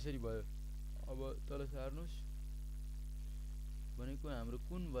भनेपछि चाहिँ यसरी भयो। अब तल सार्नुस् भनेको हाम्रो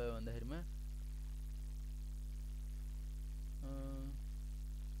कुन भयो भन्दाखेरिमा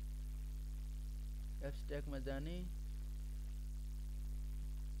एब्स्ट्र्याक्टमा जाने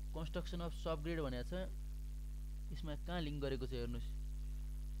कन्स्ट्रक्सन अफ सबग्रेड भनेको छ। यसमा कहाँ लिंक गरेको छ हेर्नुस्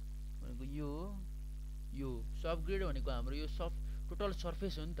भनेको यो सबग्रेड भनेको हाम्रो यो टोटल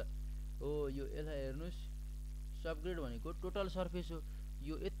सर्फेस हो नि त। हो यो यसलाई हेर्नुस्। सबग्रेड भनेको टोटल सर्फेस हो।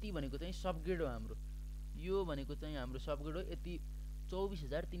 यो यति भनेको चाहिँ सबग्रेड हो हाम्रो। यो भनेको चाहिँ हाम्रो सबग्रेड हो। यति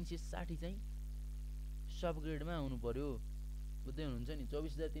 24360 चाहिँ सबग्रेडमा आउनु पर्यो। बुझ्दै हुनुहुन्छ नि।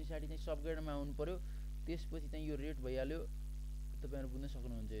 24360 चाहिँ सबग्रेडमा आउनु पर्यो। त्यसपछि चाहिँ यो रेट भइहाल्यो। तपाईहरु बुझ्न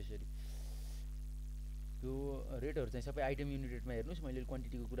सक्नुहुन्छ यसरी। यो रेटहरु चाहिँ सबै आइटम युनिट रेटमा हेर्नुस् मैले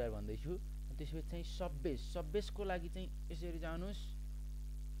क्वान्टिटीको कुरा भन्दैछु त्यसपछि चाहिँ सबबेसको लागि चाहिँ यसरी जानुस्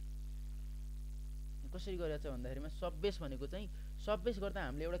कसरी गरेछ भन्दाखेरिमा सबबेस भनेको चाहिँ सबबेस गर्दा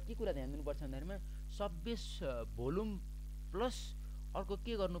हामीले एउटा के कुरा ध्यान दिनुपर्छ भन्दाखेरिमा सबबेस भोल्युम प्लस अर्को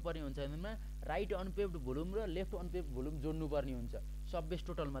के गर्नुपर्ने हुन्छ भन्दाखेरिमा राइट अनपेभ्ड भोल्युम र लेफ्ट अनपेभ्ड भोल्युम जोड्नुपर्ने हुन्छ सबबेस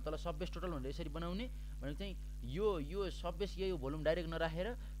टोटलमा तल सबबेस टोटल भनेर यसरी बनाउने भनेको चाहिँ यो सबबेस यही भोल्युम डाइरेक्ट नराखेर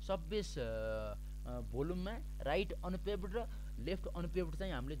सबबेस भोल्युममा राइट अनपेभ्ड र लेफ्ट अनपेभ्ड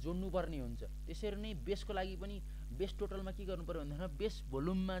चाहिँ हामीले जोड्नुपर्ने हुन्छ त्यसरी नै बेसको लागि पनि बेस टोटलमा के गर्नु पर्यो भन्दा बेस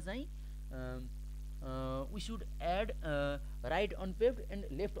भोल्युममा चाहिँ we should add right unpaved and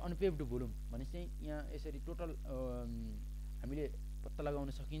left unpaved volume भने चाहिँ यहाँ यसरी टोटल हामीले पत्ता लगाउन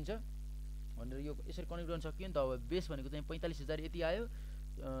सकिन्छ भनेर यो यसरी कनेक्ट गर्न सकियो नि त अब बेस भनेको चाहिँ 45000 यति आयो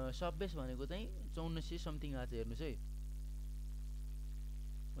सब बेस भनेको चाहिँ 5400 समथिङ आछ हेर्नुस् है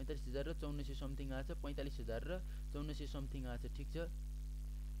 45000 र 5400 समथिङ आछ 45000 र 5400 समथिङ आछ ठीक छ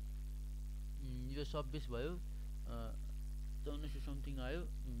यो सब बेस भयो 5400 समथिङ आयो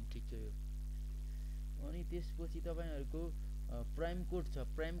ठीक छ यो अनि त्यसपछि तपाईहरुको प्राइम कोड छ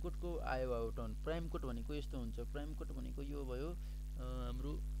प्राइम कोडको आयो आउटन प्राइम कोड भनेको यस्तो हुन्छ प्राइम कोड भनेको यो भयो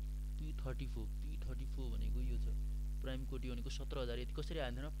हाम्रो P34 भनेको यो छ प्राइम कोड यो भनेको 17000 यति कसरी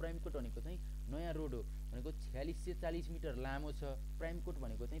आयो भन्दा प्राइम कोड भनेको चाहिँ नयाँ रोड हो भनेको 4640 मिटर लामो छ प्राइम कोड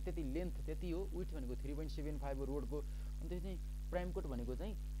भनेको चाहिँ त्यति लेन्थ त्यति हो विड्थ भनेको 3.75 हो रोडको अनि त्यसै चाहिँ प्राइम कोड भनेको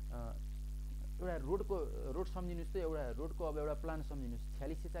चाहिँ एउटा रोड सम्झिनुस् त एउटा रोडको अब एउटा प्लान सम्झिनुस्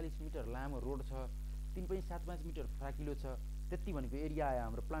 4640 मिटर लामो रोड छ 3.75 मिटर फ्राकिलो छ त्यति भनेको एरिया आयो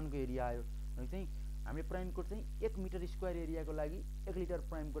हाम्रो प्लानको एरिया आयो भने चाहिँ हामीले प्राइम कोड चाहिँ 1 मिटर स्क्वायर एरियाको लागि 1 लिटर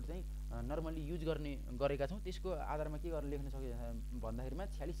प्राइम कोड चाहिँ नर्मली युज गरेका छौं त्यसको आधारमा के गर्न लेख्न सकिन्छ भन्दाखेरिमा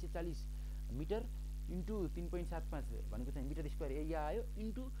 4640 मिटर इन्टु 3.75 भनेको चाहिँ मिटर स्क्वायर एरिया आयो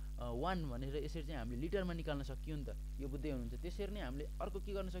इन्टु 1 भनेर यसरी चाहिँ हामीले लिटरमा निकाल्न सकियो नि त यो बुझ्दै हुनुहुन्छ त्यसरी नै हामीले अर्को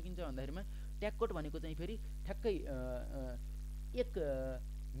के गर्न सकिन्छ भन्दाखेरिमा ट्याग कोड भनेको चाहिँ फेरि ठ्याक्कै 1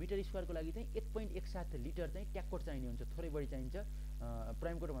 मिटर स्क्वायरको लागि चाहिँ 1.17 लिटर चाहिँ ट्याग कोड चाहिने हुन्छ थोरै बढी चाहिन्छ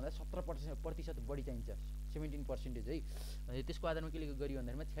प्राइम कोड भन्दा 17% बढी चाहिन्छ 17% है त्यसको आधारमा के गरियो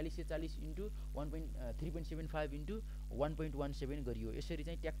भन्दाखेरिमा 4640 इन्टु 3.75 इन्टु 1.17 गरियो यसरी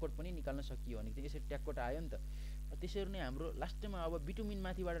चाहिँ ट्याग कोड पनि निकाल्न सकियो भने चाहिँ यसरी ट्याग कोड आयो नि त त्यसरी नै हाम्रो लास्टमा अब बिटुमिन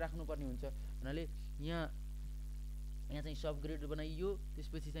माथिबाट राख्नु पर्ने हुन्छ भन्नाले यहाँ चाहिँ सब ग्रेड बनाइयो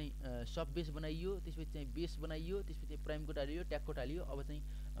त्यसपछि चाहिँ सब बेस बनाइयो त्यसपछि चाहिँ बेस बनाइयो त्यसपछि चाहिँ प्राइम कोड हालियो ट्याग कोड हालियो अब चाहिँ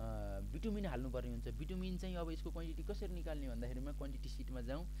बिटुमिन हाल्नु पर्ने हुन्छ बिटुमिन चाहिँ अब यसको क्वान्टिटी कसरी निकाल्ने भन्दाखेरिमा क्वान्टिटी सिटमा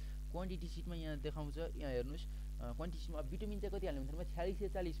जाउँ क्वान्टिटी सिटमा यहाँ देखाउँछ यहाँ हेर्नुस् क्वान्टिटी सिटमा बिटुमिन चाहिँ कति हाल्नु भन्दाखेरिमा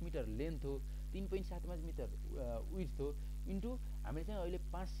 4640 मिटर लेन्थ हो 3.75 मिटर विड्थ हो इन्टु हामीले चाहिँ अहिले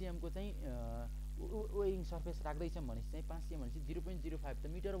 5 cm को चाहिँ वेइङ सर्फेस राख्दैछौं भने चाहिँ 5 cm भनेपछि 0.05 त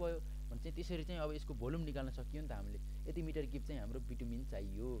मिटर भयो भने चाहिँ त्यसरी चाहिँ अब यसको भोल्युम निकाल्न सकियो नि त हामीले यति मिटर क्युब चाहिँ हाम्रो बिटुमिन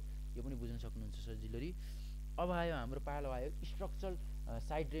चाहियो यो पनि बुझ्न सक्नुहुन्छ सजिलरी अब आयो हाम्रो पालो आयो structural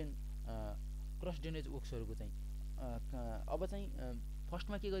side drain cross drainage वर्क्सहरुको चाहिँ अब चाहिँ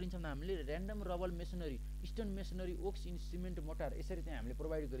फर्स्टमा के गरिन्छ भन्दा हामीले random rubble masonry stone masonry works in cement motor यसरी चाहिँ हामीले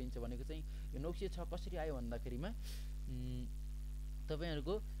प्रोवाइड गरिन्छ भनेको चाहिँ यो 906 कसरी आयो भन्दाखेरिमा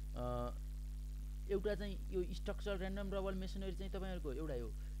तपाईहरुको एउटा चाहिँ यो स्ट्रक्चरल र्यान्डम रबल मेसनरी चाहिँ तपाईहरुको एउटा हो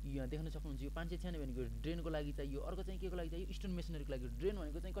यहाँ देख्न सक्नुहुन्छ यो 596 भनेको ड्रेनको लागि चाहियो अर्को चाहिँ केको लागि चाहियो स्टोन मेसनरीको लागि ड्रेन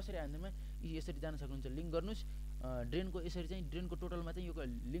भनेको चाहिँ कसरी आयो भन्दामा यसरी जान सक्नुहुन्छ लिंक गर्नुस् ड्रेनको यसरी चाहिँ ड्रेनको टोटलमा चाहिँ यो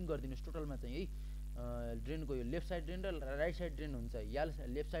लिंक गरिदिनुस् टोटलमा चाहिँ है ड्रेनको यो लेफ्ट साइड ड्रेन र राइट साइड ड्रेन हुन्छ या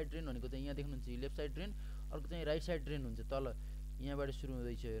लेफ्ट साइड ड्रेन भनेको चाहिँ यहाँ देख्नुहुन्छ यो लेफ्ट साइड ड्रेन अर्को चाहिँ राइट साइड ड्रेन हुन्छ तल यहाँबाट सुरु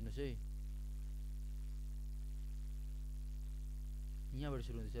हुँदैछ हेर्नुस् है यहाँबाट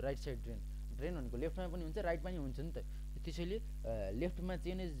सुरु हुँदैछ राइट साइड ड्रेन भनेको लेफ्टमा पनि हुन्छ राइटमा पनि हुन्छ नि त त्यसैले लेफ्टमा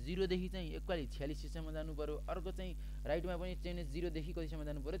चेनेज 0 देखि चाहिँ एकपाली 46 सम्म जानु पर्यो अर्को चाहिँ राइटमा पनि चेनेज 0 देखि कतिसम्म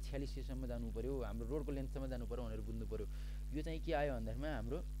जानु पर्यो 46 सम्म जानु पर्यो हाम्रो रोडको लेन्थसम्म जानु पर्यो भनेर बुझ्नु पर्यो यो चाहिँ के आयो भन्दाखेरिमा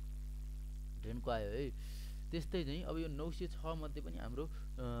हाम्रो ड्रेनको आयो है त्यस्तै चाहिँ अब यो 906 मध्ये पनि हाम्रो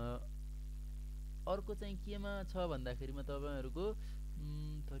अर्को चाहिँ केमा छ भन्दाखेरिमा तपाईहरुको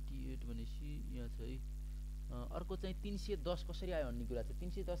 38 भनेसी यहाँ छ है अर्को चाहिँ 310 कसरी आयो भन्ने कुरा छ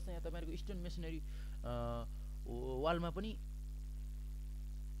 310 चाहिँ तपाईहरुको स्टोन मेसनरी वालमा पनि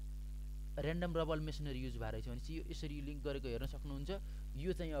र्यान्डम रबल मेसनरी युज भइरहेछ भने यो यसरी लिंक गरेको हेर्न सक्नुहुन्छ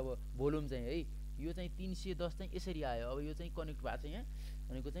यो चाहिँ अब भोल्युम चाहिँ है यो चाहिँ 310 चाहिँ यसरी आयो अब यो चाहिँ कनेक्ट भएको छ यहाँ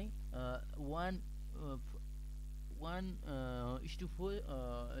भनेको चाहिँ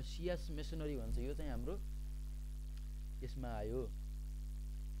 1:4 सीएस मेसनरी भन्छ यो चाहिँ हाम्रो यसमा आयो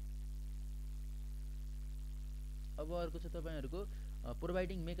अब अर्को छ तपाईहरुको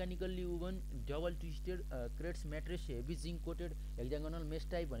providing मेकानिकल्ली वुभन double twisted crates mattress heavy zinc coated hexagonal mess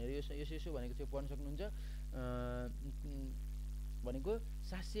type भनेर यसो भनेको थियो, पढ्न सक्नुहुन्छ। भनेको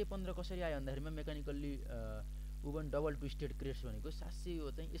 715 कसरी आयो भन्दाखेरिमा मेकानिकल्ली वुभन डबल ट्विस्टेड क्रेट्स भनेको 700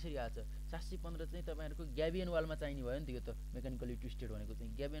 यो चाहिँ यसरी आछ। 715 चाहिँ तपाईहरुको ग्याबियन वालमा चाहिने भयो नि त। यो त मेकानिकल्ली ट्विस्टेड भनेको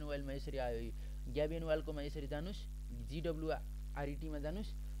चाहिँ ग्याबियन वालमा यसरी आयो। ग्याबियन वालकोमा यसरी जानुस्, GWRET मा जानुस्,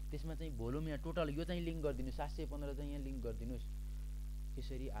 त्यसमा चाहिँ भोल्युम यहाँ टोटल यो चाहिँ लिंक गरिदिनुस्, 715 चाहिँ यहाँ लिंक गरिदिनुस्,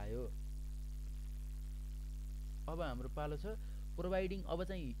 यसरी आयो। अब हाम्रो पालो छ प्रोभाइडिङ। अब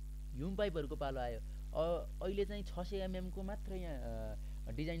चाहिँ ह्युम पाइपहरुको पालो आयो। अहिले चाहिँ 600 mm को मात्र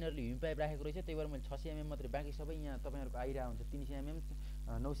यहाँ डिजाइनरले ह्युम पाइप राखेको रहेछ, त्यही भएर मैले 600 mm मात्रै, बाँकी सबै यहाँ तपाईहरुको आइरा हुन्छ 300 mm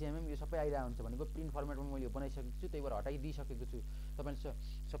 900 mm यो सबै आइरा हुन्छ भनेको प्रिन्ट फर्मेटमा मैले बनाइसकेको छु, त्यही भएर हटाइदिइसकेको छु। तपाईले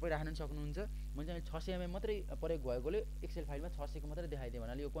सबै राख्न सक्नुहुन्छ। मैले चाहिँ 600 mm मात्रै प्रयोग भएकोले एक्सेल फाइलमा 600 को मात्रै देखाइदिए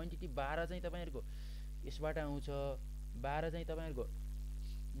भन्नाले यो क्वान्टिटी 12 चाहिँ तपाईहरुको यसबाट आउँछ। 12 चाहिँ तपाईहरुको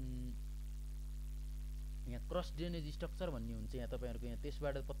यहाँ क्रस ड्रेनेज स्ट्रक्चर भन्ने हुन्छ, यहाँ तपाईहरुको यहाँ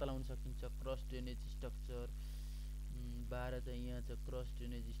त्यसबाट पत्ता लगाउन सकिन्छ क्रस ड्रेनेज स्ट्रक्चर। 12 चाहिँ यहाँ छ क्रस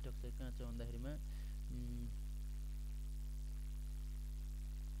ड्रेनेज स्ट्रक्चर। कहाँ छ भन्दाखेरिमा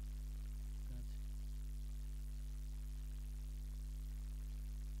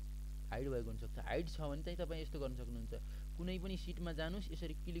हाइड भएको हुन सक्छ। हाइड छ भने चाहिँ तपाई यस्तो गर्न सक्नुहुन्छ, कुनै पनि सिटमा जानुस्,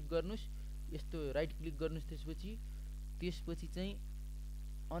 यसरी क्लिक गर्नुस्, यस्तो राइट क्लिक गर्नुस्, त्यसपछि चाहिँ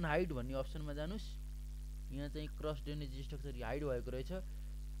अनहाइड भन्ने अप्सनमा जानुस्। यहाँ चाहिँ क्रस ड्रेनेज स्ट्रक्चर हाइड भएको रहेछ,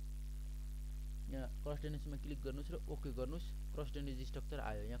 यहाँ क्रस ड्रेनेजमा क्लिक गर्नुस् र ओके गर्नुस्। क्रस ड्रेनेज स्ट्रक्चर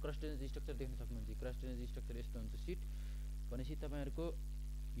आयो। यहाँ क्रस ड्रेनेज स्ट्रक्चर देख्न सक्नुहुन्छ। क्रस ड्रेनेज स्ट्रक्चर यस्तो हुन्छ सिट भनेपछि तपाईहरुको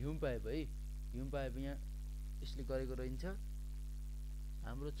ह्युम पाइप है। ह्युम पाइप यहाँ यसले गरेको रहन्छ।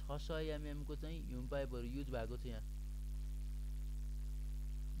 हाम्रो 600 mm को चाहिँ ह्युम पाइपहरु युज भएको छ।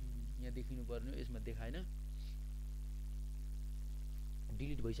 यहाँ देखिनु पर्ने, यसमा देखाएन,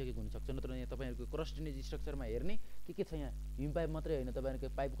 डिलिट भइसकेको हुन सक्छ। नत्र यहाँ तपाईहरुको क्रस ड्रेनेज स्ट्रक्चरमा हेर्ने के छ, यहाँ ह्युम पाइप मात्रै हैन,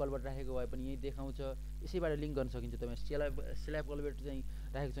 तपाईहरुको पाइप कल्भर्ट राखेको भए पनि यही देखाउँछ। यसैबाट लिंक गर्न सकिन्छ। तपाई स्ल्याब कल्भर्ट चाहिँ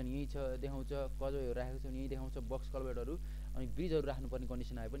राखेको छ नि यही छ देखाउँछ, कजोहरु राखेको छ नि यही देखाउँछ, बक्स कल्भर्टहरु अनि ब्रिजहरु राख्नुपर्ने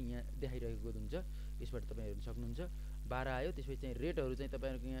कन्डिसन आए पनि यहाँ देखाइरहेको हुन्छ। यसबाट तपाई हेर्न सक्नुहुन्छ। 12 आयो। त्यसपछि चाहिँ रेटहरु चाहिँ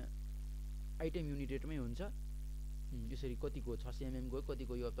तपाईहरुको यहाँ आइटम युनिट रेटमै हुन्छ। यसरी कतिको 600 mm को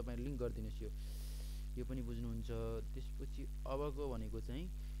कतिको यो तपाईहरु लिंक गरिदिनुस्। यो पनि बुझ्नुहुन्छ। त्यसपछि अबको भनेको चाहिँ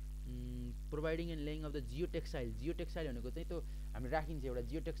providing and laying of the Jio textile. Jio textile भनेको चाहिँ त्यो हामीले राखिन्छ एउटा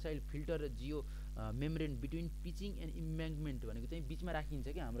जियो टेक्सटाइल फिल्टर र Jio membrane between pitching and embankment भनेको चाहिँ बीचमा राखिन्छ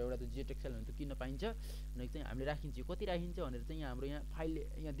कि हाम्रो एउटा त जियो टेक्सटाइल भनेको किन्न पाइन्छ भनेको चाहिँ हामीले राखिन्छ। कति राखिन्छ भनेर चाहिँ हाम्रो यहाँ फाइल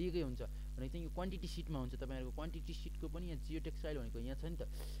यहाँ दिएकै हुन्छ भनेको चाहिँ यो क्वान्टिटी सिटमा हुन्छ। तपाईहरुको क्वान्टिटी सिटको पनि यहाँ जियो टेक्सटाइल भनेको यहाँ छ नि त।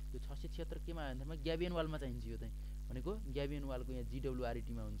 यो 676 केमा भन्दामा ग्याबियन वालमा चाहिन्छ। यो चाहिँ भनेको ग्याबियन वालको यहाँ GWRET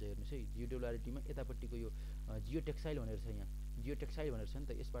मा हुन्छ। हेर्नुस् है, GWRET मा यतापट्टिको यो जियो टेक्सटाइल भनेर छ। यहाँ जियो टेक्सटाइल भनेर छ नि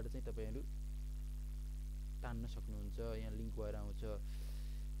त। यसबाट चाहिँ तपाईहरु तान्न सक्नुहुन्छ। यहाँ लिंक भएर आउँछ।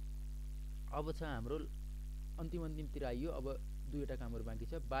 अब छ हाम्रो अन्तिमतिर आइयो। अब दुईवटा कामहरु बाँकी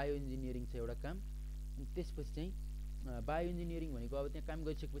छ। बायो इन्जिनियरिङ छ एउटा काम। त्यसपछि चाहिँ बायो इन्जिनियरिङ भनेको अब त्यहाँ काम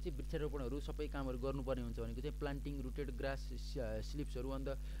गरिसकेपछि वृक्षारोपणहरु सबै कामहरु गर्नुपर्ने हुन्छ भनेको चाहिँ planting rooted grass स्लिप्सहरु on the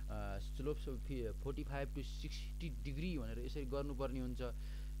slopes 45 to 60 degree भनेर यसरी गर्नुपर्ने हुन्छ।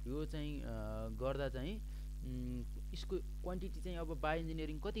 यो चाहिँ गर्दा चाहिँ यसको क्वान्टिटी चाहिँ अब बायो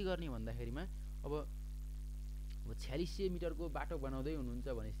इन्जिनियरिङ कति गर्ने भन्दाखेरिमा अब 4600 मिटरको बाटो बनाउँदै हुनुहुन्छ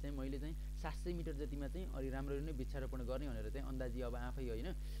भने चाहिँ मैले चाहिँ 700 मिटर जतिमा चाहिँ अलि राम्ररी नै वृक्षारोपण गर्ने भनेर चाहिँ अन्दाजी अब आफै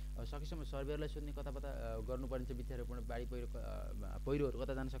हैन सकेसम्म सर्भेयरलाई सोध्ने कता गर्नुपर्ने छ वृक्षारोपण। बाढी पहिरोहरु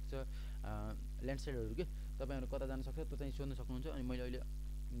कता जान सक्छ, ल्यान्डस्लाइडहरु के तपाईहरु कता जान सक्छ त्यो चाहिँ सोध्न सक्नुहुन्छ। अनि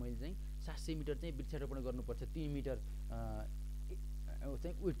मैले चाहिँ 700 मिटर चाहिँ वृक्षारोपण गर्नुपर्छ। 3 मिटर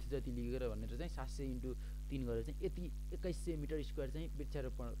चाहिँ विड्थ जति लिएर भनेर चाहिँ 700 × 3 गरेर चाहिँ यति 2100 मिटर स्क्वायर चाहिँ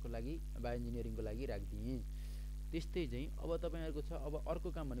वृक्षारोपणको लागि बायो इन्जिनियरिङको लागि राख्दिए। त्यस्तै चाहिँ अब तपाईहरुको छ अब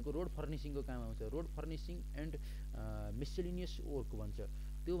अर्को काम भनेको रोड फर्निशिङको काम आउँछ। Road furnishing and miscellaneous work भन्छ।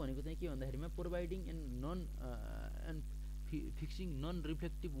 त्यो भनेको चाहिँ के भन्दाखेरिमा providing and non and fixing non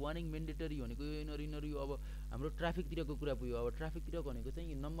reflective warning mandatory भनेको यिनीहरु यो अब हाम्रो ट्राफिकतिरको कुरा पुग्यो। अब ट्राफिकतिरको भनेको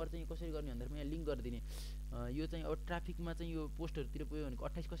चाहिँ नम्बर चाहिँ कसरी गर्ने भन्दाखेरिमा यहाँ लिंक गरिदिने। यो चाहिँ अब ट्राफिकमा चाहिँ यो पोस्टहरुतिर पुग्यो भनेको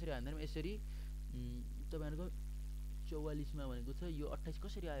 28 कसरी आयो भन्दाखेरिमा यसरी तपाईहरुको 44 मा भनेको छ। यो 28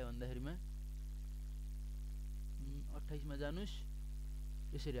 कसरी आयो भन्दाखेरिमा 28 मा जानुस्,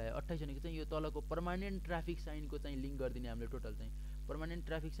 यसरी आयो। 28 भनेको चाहिँ यो तलको पर्मानेन्ट ट्राफिक साइनको चाहिँ लिंक गरिदिने हामीले। टोटल चाहिँ पर्मानेन्ट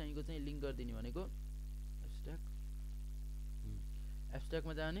ट्राफिक साइनको चाहिँ लिंक गरिदिने भनेको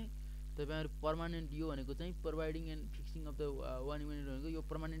एब्स्ट्र्याक्टमा जाने तपाईहरु पर्मानेन्ट यो भनेको चाहिँ providing and fixing of the warning mandatory भनेको यो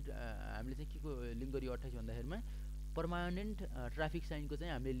पर्मानेन्ट हामीले चाहिँ के को लिंक गरियो 28 भन्दाखेरिमा पर्मानेन्ट ट्राफिक साइनको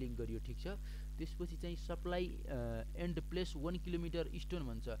चाहिँ हामीले लिङ्क गरियो ठिक छ। त्यसपछि चाहिँ supply and place 1 kilometre stone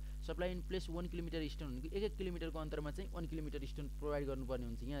भन्छ। Supply and place 1 kilometre stone भनेको 1 किलोमिटरको अन्तरमा चाहिँ 1 किलोमिटर स्टोन प्रोभाइड गर्नुपर्ने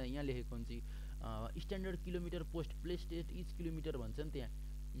हुन्छ। यहाँ लेखेको हुन्छ standard kilometre post placed at each kilometre भन्छ नि त्यहाँ।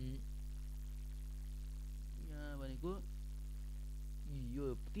 यहाँ भनेको यो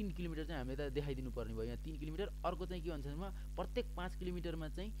 3 किलोमिटर चाहिँ हामीले त देखाइदिनु पर्ने भयो। यहाँ 3 किलोमिटर। अर्को चाहिँ के भन्छ भने प्रत्येक 5 किलोमिटरमा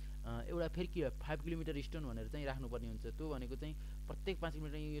चाहिँ एउटा फेरि 5 किलोमिटर स्टोन भनेर चाहिँ राख्नुपर्ने हुन्छ। त्यो भनेको चाहिँ प्रत्येक 5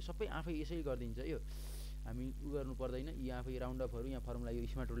 किलोमिटर यो सबै आफै यसै गरिदिन्छ। यो हामी गर्नु पर्दैन। यो आफै राउन्ड अफहरू यहाँ फर्मुला यो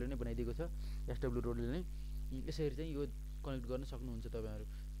स्मार्ट रोडले नै बनाइदिएको छ, एसडब्ल्यू रोडले नै। यसरी चाहिँ यो कनेक्ट गर्न सक्नुहुन्छ तपाईँहरू।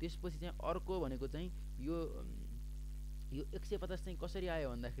 त्यसपछि चाहिँ अर्को भनेको चाहिँ यो 150 चाहिँ कसरी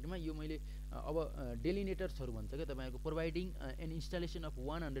आयो भन्दाखेरिमा यो मैले अब डेलिनेटर्सहरू भन्छ क्या तपाईँहरूको। Providing an installation of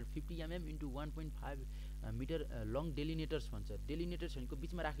 150 mm into 1.5 metre long डेलिनेटर्स भन्छ। डेलिनेटर्स भनेको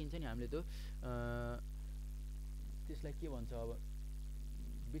बिचमा राखिन्छ नि हामीले त्यसलाई के भन्छ अब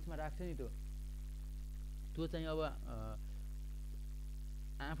बिचमा राख्छ नि त्यो चाहिँ अब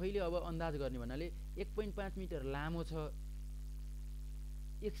आफैले अब अन्दाज गर्ने भन्नाले 1.5 मिटर लामो छ,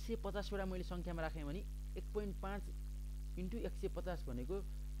 150 वटा मैले सङ्ख्यामा राखेँ भने 1.5 इन्टु 150 भनेको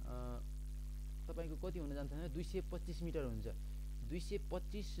तपाईँको कति हुन जान्छ भने 225 मिटर हुन्छ।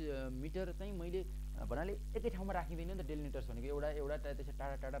 225 मिटर चाहिँ मैले भन्नाले एकै ठाउँमा राखिँदैन नि त। डेलिनेटर्स भनेको एउटा त्यसै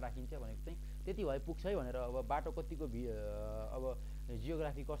टाढा टाढा राखिन्छ भनेको चाहिँ त्यति भए पुग्छ है भनेर। अब बाटो कतिको अब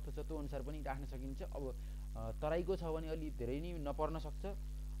जियोग्राफी कस्तो छ त्यो अनुसार पनि राख्न सकिन्छ। अब तराईको छ भने अलि धेरै नै नपर्न सक्छ,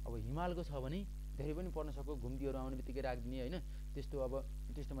 अब हिमालको छ भने धेरै पनि पर्न सक्छ। घुम्तीहरू आउने बित्तिकै राखिदिने होइन,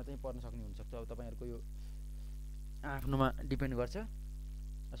 त्यस्तोमा चाहिँ पर्न सक्ने हुनसक्छ। अब तपाईँहरूको यो आफ्नोमा डिपेन्ड गर्छ।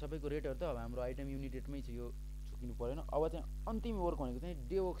 सबैको रेटहरू त अब हाम्रो आइटम युनिट रेटमै छ, यो छुट्टिनु परेन। अब चाहिँ अन्तिम वर्क भनेको चाहिँ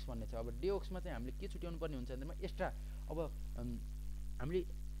डेओक्स भन्ने छ। अब डेओक्समा चाहिँ हामीले के छुट्याउनु पर्ने हुन्छ भन्दामा एक्स्ट्रा अब हामीले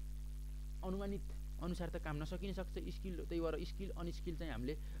अनुमानित अनुसार त काम नसकिन सक्छ। स्किल त्यही भएर स्किल अनस्किल चाहिँ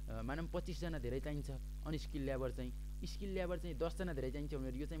हामीले मानौँ 25 जना धेरै चाहिन्छ अनस्किल लेबर चाहिँ। स्किल लेबर चाहिँ 10 जना धेरै चाहिन्छ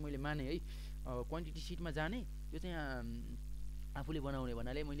भनेर यो चाहिँ मैले माने है। क्वान्टिटी सिटमा जाने यो चाहिँ आफूले बनाउने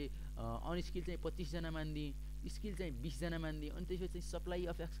भन्नाले मैले अनस्किल चाहिँ 25 जना मानिदिएँ, स्किल चाहिँ 20 जना मानिदिएँ। अनि त्यसपछि चाहिँ supply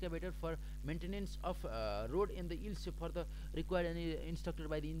of excavator for maintenance off road and the ills for the required and instructed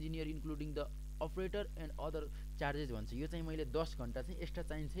by the engineer including the operator and other charges भन्छ। यो चाहिँ मैले 10 घन्टा चाहिँ एक्स्ट्रा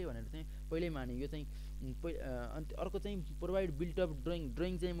चाहिन्छ है भनेर चाहिँ पहिल्यै माने। यो चाहिँ अनि अर्को चाहिँ प्रोभाइड बिल्टअप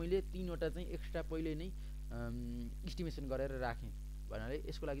ड्रइङ चाहिँ मैले 3 वटा चाहिँ एक्स्ट्रा पहिले नै इस्टिमेसन गरेर राखेँ भन्नाले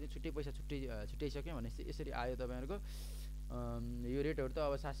यसको लागि चाहिँ छुट्टै पैसा छुट्याइसक्यो भनेपछि यसरी आयो तपाईँहरूको। यो रेटहरू त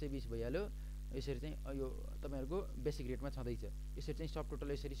अब 720 भइहाल्यो। यसरी चाहिँ यो तपाईँहरूको बेसिक रेटमा छँदैछ। यसरी चाहिँ सब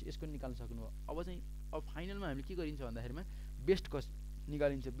टोटल यसको निकाल्न सक्नु। अब फाइनलमा हामीले के गरिन्छ भन्दाखेरिमा बेस्ट कस्ट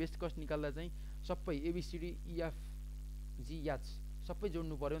निकालिन्छ। बेस्ट कस्ट निकाल्दा चाहिँ सबै ABCD EF G H सबै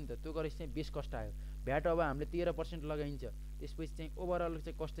जोड्नु पऱ्यो नि त। त्यो गरेपछि चाहिँ बेस्ट कस्ट आयो। भ्याट अब हामीले 13% लगाइन्छ। त्यसपछि चाहिँ ओभरअल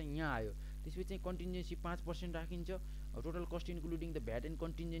चाहिँ कस्ट चाहिँ यहाँ आयो। त्यसपछि चाहिँ कन्टिन्जेन्सी 5% राखिन्छ। Total cost including the VAT and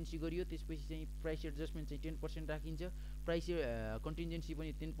कन्टिन्जेन्सी गरियो। त्यसपछि चाहिँ प्राइस एडजस्टमेन्ट चाहिँ 10% राखिन्छ। प्राइस कन्टिन्जेन्सी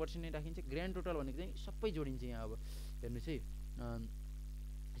पनि 10% नै राखिन्छ। ग्रान्ड टोटल भनेको चाहिँ सबै जोडिन्छ यहाँ। अब हेर्नुहोस् है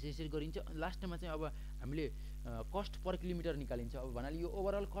यसरी गरिन्छ। लास्टमा चाहिँ अब हामीले कस्ट पर किलोमिटर निकालिन्छ। अब भन्नाले यो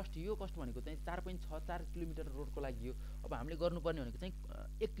ओभरअल कस्ट यो कस्ट भनेको चाहिँ 4.64 किलोमिटर रोडको लागि हो। अब हामीले गर्नुपर्ने भनेको चाहिँ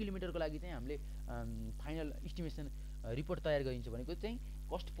 1 किलोमिटरको लागि चाहिँ हामीले फाइनल इस्टिमेसन रिपोर्ट तयार गरिन्छ भनेको चाहिँ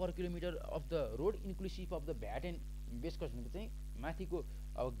cost per kilometre of the road inclusive of the VAT and base cost भनेको चाहिँ माथिको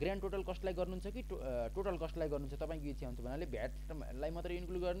अब ग्रान्ड टोटल कस्टलाई गर्नुहुन्छ कि टोटल कस्टलाई गर्नुहुन्छ तपाईँको इच्छा हुन्छ। भन्नाले भ्याटलाई मात्रै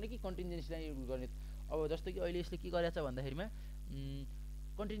इन्क्लुड गर्ने कि कन्टिन्जेन्सीलाई इन्क्लुड गर्ने। अब जस्तो कि अहिले यसले के गरेछ भन्दाखेरिमा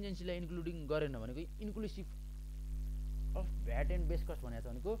कन्टिन्जेन्सीलाई इन्क्लुडिङ गरेन भनेको inclusive of VAT and base cost भनेको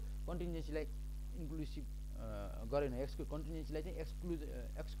भनेको कन्टिन्जेन्सीलाई इन्क्लुसिभ गरेन। कन्टिन्जेन्सीलाई चाहिँ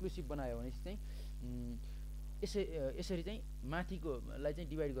एक्सक्लुसिभ बनायो भने चाहिँ यसरी चाहिँ माथिकोलाई चाहिँ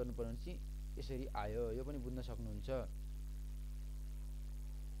डिभाइड गर्नुपर्ने भने चाहिँ यसरी आयो। यो पनि बुझ्न सक्नुहुन्छ।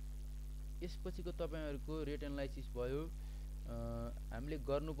 यसपछिको तपाईँहरूको रेट एनालाइसिस भयो। हामीले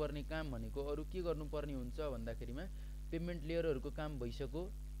गर्नुपर्ने काम भनेको अरू के गर्नुपर्ने हुन्छ भन्दाखेरिमा पेमेन्ट लेयरहरूको काम भइसक्यो,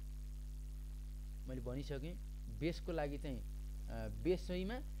 मैले भनिसकेँ। बेसको लागि चाहिँ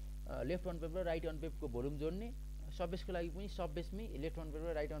बेसैमा लेफ्ट अन पेप र राइट अन पेपको भोल्युम जोड्ने। सब बेसको लागि पनि सब बेसमै लेफ्ट अन पेप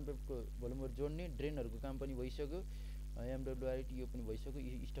र राइट अन पेपको भोल्युमहरू जोड्ने। ड्रेनहरूको काम पनि भइसक्यो। MWRT यो पनि भइसक्यो।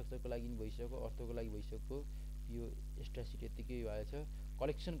 स्ट्रक्चरको लागि पनि भइसक्यो। अर्थको लागि भइसक्यो। यो एक्स्ट्रा सिट यत्तिकै भएछ।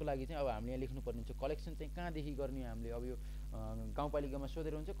 कलेक्सनको लागि चाहिँ अब हामीले यहाँ लेख्नुपर्ने हुन्छ कलेक्सन चाहिँ कहाँदेखि गर्ने। हामीले अब यो गाउँपालिकामा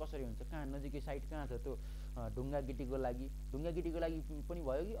सोधेर हुन्छ कसरी हुन्छ, कहाँ नजिकै साइट कहाँ छ। त्यो ढुङ्गा गिटीको लागि पनि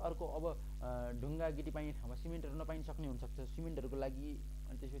भयो कि अर्को अब ढुङ्गा गिटी पाइने ठाउँमा सिमेन्टहरू नपाइन सक्ने हुनसक्छ। सिमेन्टहरूको लागि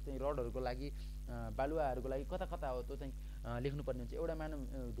अनि त्यसपछि चाहिँ रडहरूको लागि बालुवाहरूको लागि कता कता हो त्यो चाहिँ लेख्नुपर्ने हुन्छ। एउटा मानव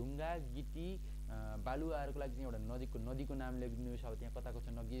ढुङ्गा गिटी बालुवाहरूको लागि चाहिँ एउटा नजिकको नदीको नाम लेखिदिनुहोस्। अब त्यहाँ कताको छ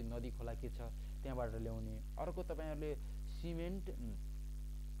नदी खोला के छ त्यहाँबाट ल्याउने। अर्को तपाईँहरूले सिमेन्ट,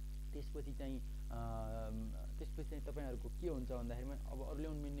 त्यसपछि चाहिँ तपाईँहरूको के हुन्छ भन्दाखेरिमा अब अरू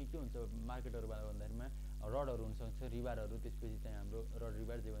ल्याउनु मिल्ने के हुन्छ मार्केटहरूबाट भन्दाखेरिमा रडहरू हुनसक्छ, रिबारहरू, त्यसपछि चाहिँ हाम्रो रड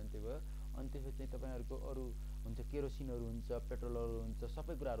रिबार जे भने त्यो भयो। अनि त्यसपछि चाहिँ तपाईँहरूको अरू हुन्छ केरोसिनहरू हुन्छ, पेट्रोलहरू हुन्छ,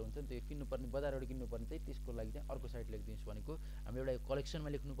 सबै कुराहरू हुन्छ। त्यो किन्नुपर्ने बजारबाट किन्नुपर्ने चाहिँ त्यसको लागि चाहिँ अर्को साइड लेखिदिनुहोस् भनेको। हाम्रो एउटा कलेक्सनमा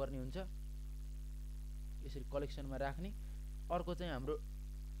लेख्नुपर्ने हुन्छ, यसरी कलेक्सनमा राख्ने। अर्को चाहिँ हाम्रो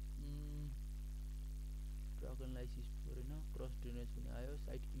ट्रक एनालाइसिस परेन, क्रस ड्रेनेज पनि आयो,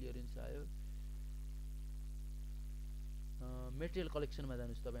 साइट क्लियरेन्स आयो। मेटेरियल कलेक्सनमा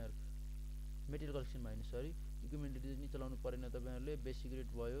जानुहोस् तपाईँहरू। मेटेरियल कलेक्सनमा होइन, सरी, इक्विपमेन्ट नि चलाउनु परेन तपाईँहरूले। बेसिक रेट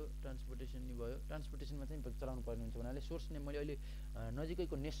भयो, ट्रान्सपोर्टेसन नि भयो। ट्रान्सपोर्टेसनमा चाहिँ चलाउनु पर्ने हुन्छ भन्नाले सोर्स नै मैले अहिले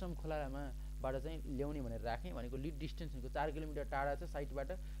नजिकैको नेसम खोलाबाट चाहिँ ल्याउने भनेर राखेँ। भनेको लिड डिस्टेन्स भनेको 4 किलोमिटर टाढा छ साइटबाट,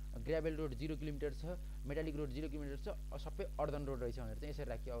 ग्राभेल रोड 0 किलोमिटर छ, मेटालिक रोड 0 किलोमिटर छ, सबै अर्दन रोड रहेछ भनेर चाहिँ यसरी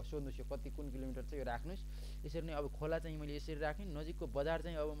राखेँ। अब सोध्नुहोस् यो कति कुन किलोमिटर छ यो राख्नुहोस्। यसरी नै अब खोला चाहिँ मैले यसरी राखेँ। नजिकको बजार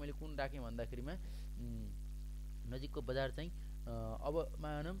चाहिँ अब मैले कुन राखेँ भन्दाखेरिमा नजिकको बजार चाहिँ अब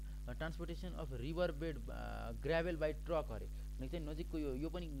मानौँ transportation of river bed gravel by truck अरे भने चाहिँ नजिकको यो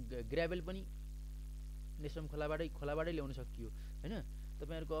पनि ग्राभेल पनि नेसम खोलाबाटै ल्याउन सकियो हैन।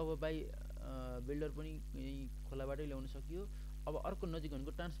 तपाईँहरूको अब बाई बिल्डर पनि खोलाबाटै ल्याउन सकियो। अब अर्को नजिक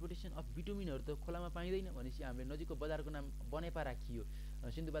भनेको ट्रान्सपोर्टेसन अफ बिटुमिनहरू त खोलामा पाइँदैन भनेपछि हामीले नजिकको बजारको नाम बनेपा राखियो,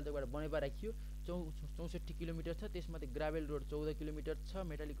 सिन्धुपाल्चोकबाट बनेपा राखियो। 64 किलोमिटर छ, त्यसमध्ये ग्राभेल रोड 14 किलोमिटर छ,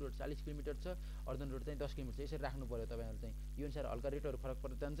 मेटालिक रोड 40 किलोमिटर छ, अर्दन रोड चाहिँ 10 किलोमिटर छ। यसरी राख्नु पर्यो तपाईँहरू चाहिँ, यो अनुसार हल्का रेटहरू फरक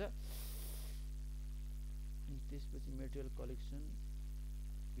पर्दै जान्छ। त्यसपछि मेटेरियल कलेक्सन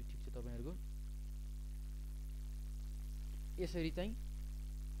यो ठिक छ तपाईँहरूको। यसरी चाहिँ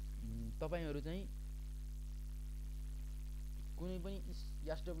तपाईँहरू चाहिँ कुनै पनि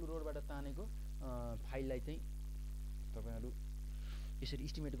एसडब्ल्यू रोडबाट तानेको फाइललाई चाहिँ तपाईँहरू यसरी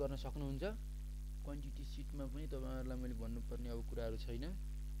इस्टिमेट गर्न सक्नुहुन्छ। क्वान्टिटी सिटमा पनि तपाईँहरूलाई मैले भन्नुपर्ने अब कुराहरू छैन।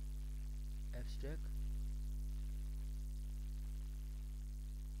 एब्स्ट्र्याक्ट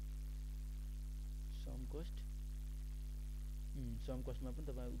सम कस्टमा पनि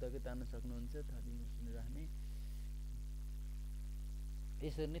तपाईँ उताकै तान्न सक्नुहुन्छ, 30% राख्ने।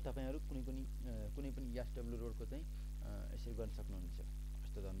 यसरी नै तपाईँहरू कुनै पनि एसडब्ल्यू रोडको चाहिँ यसरी गर्न सक्नुहुन्छ।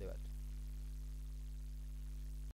 हस्त, धन्यवाद।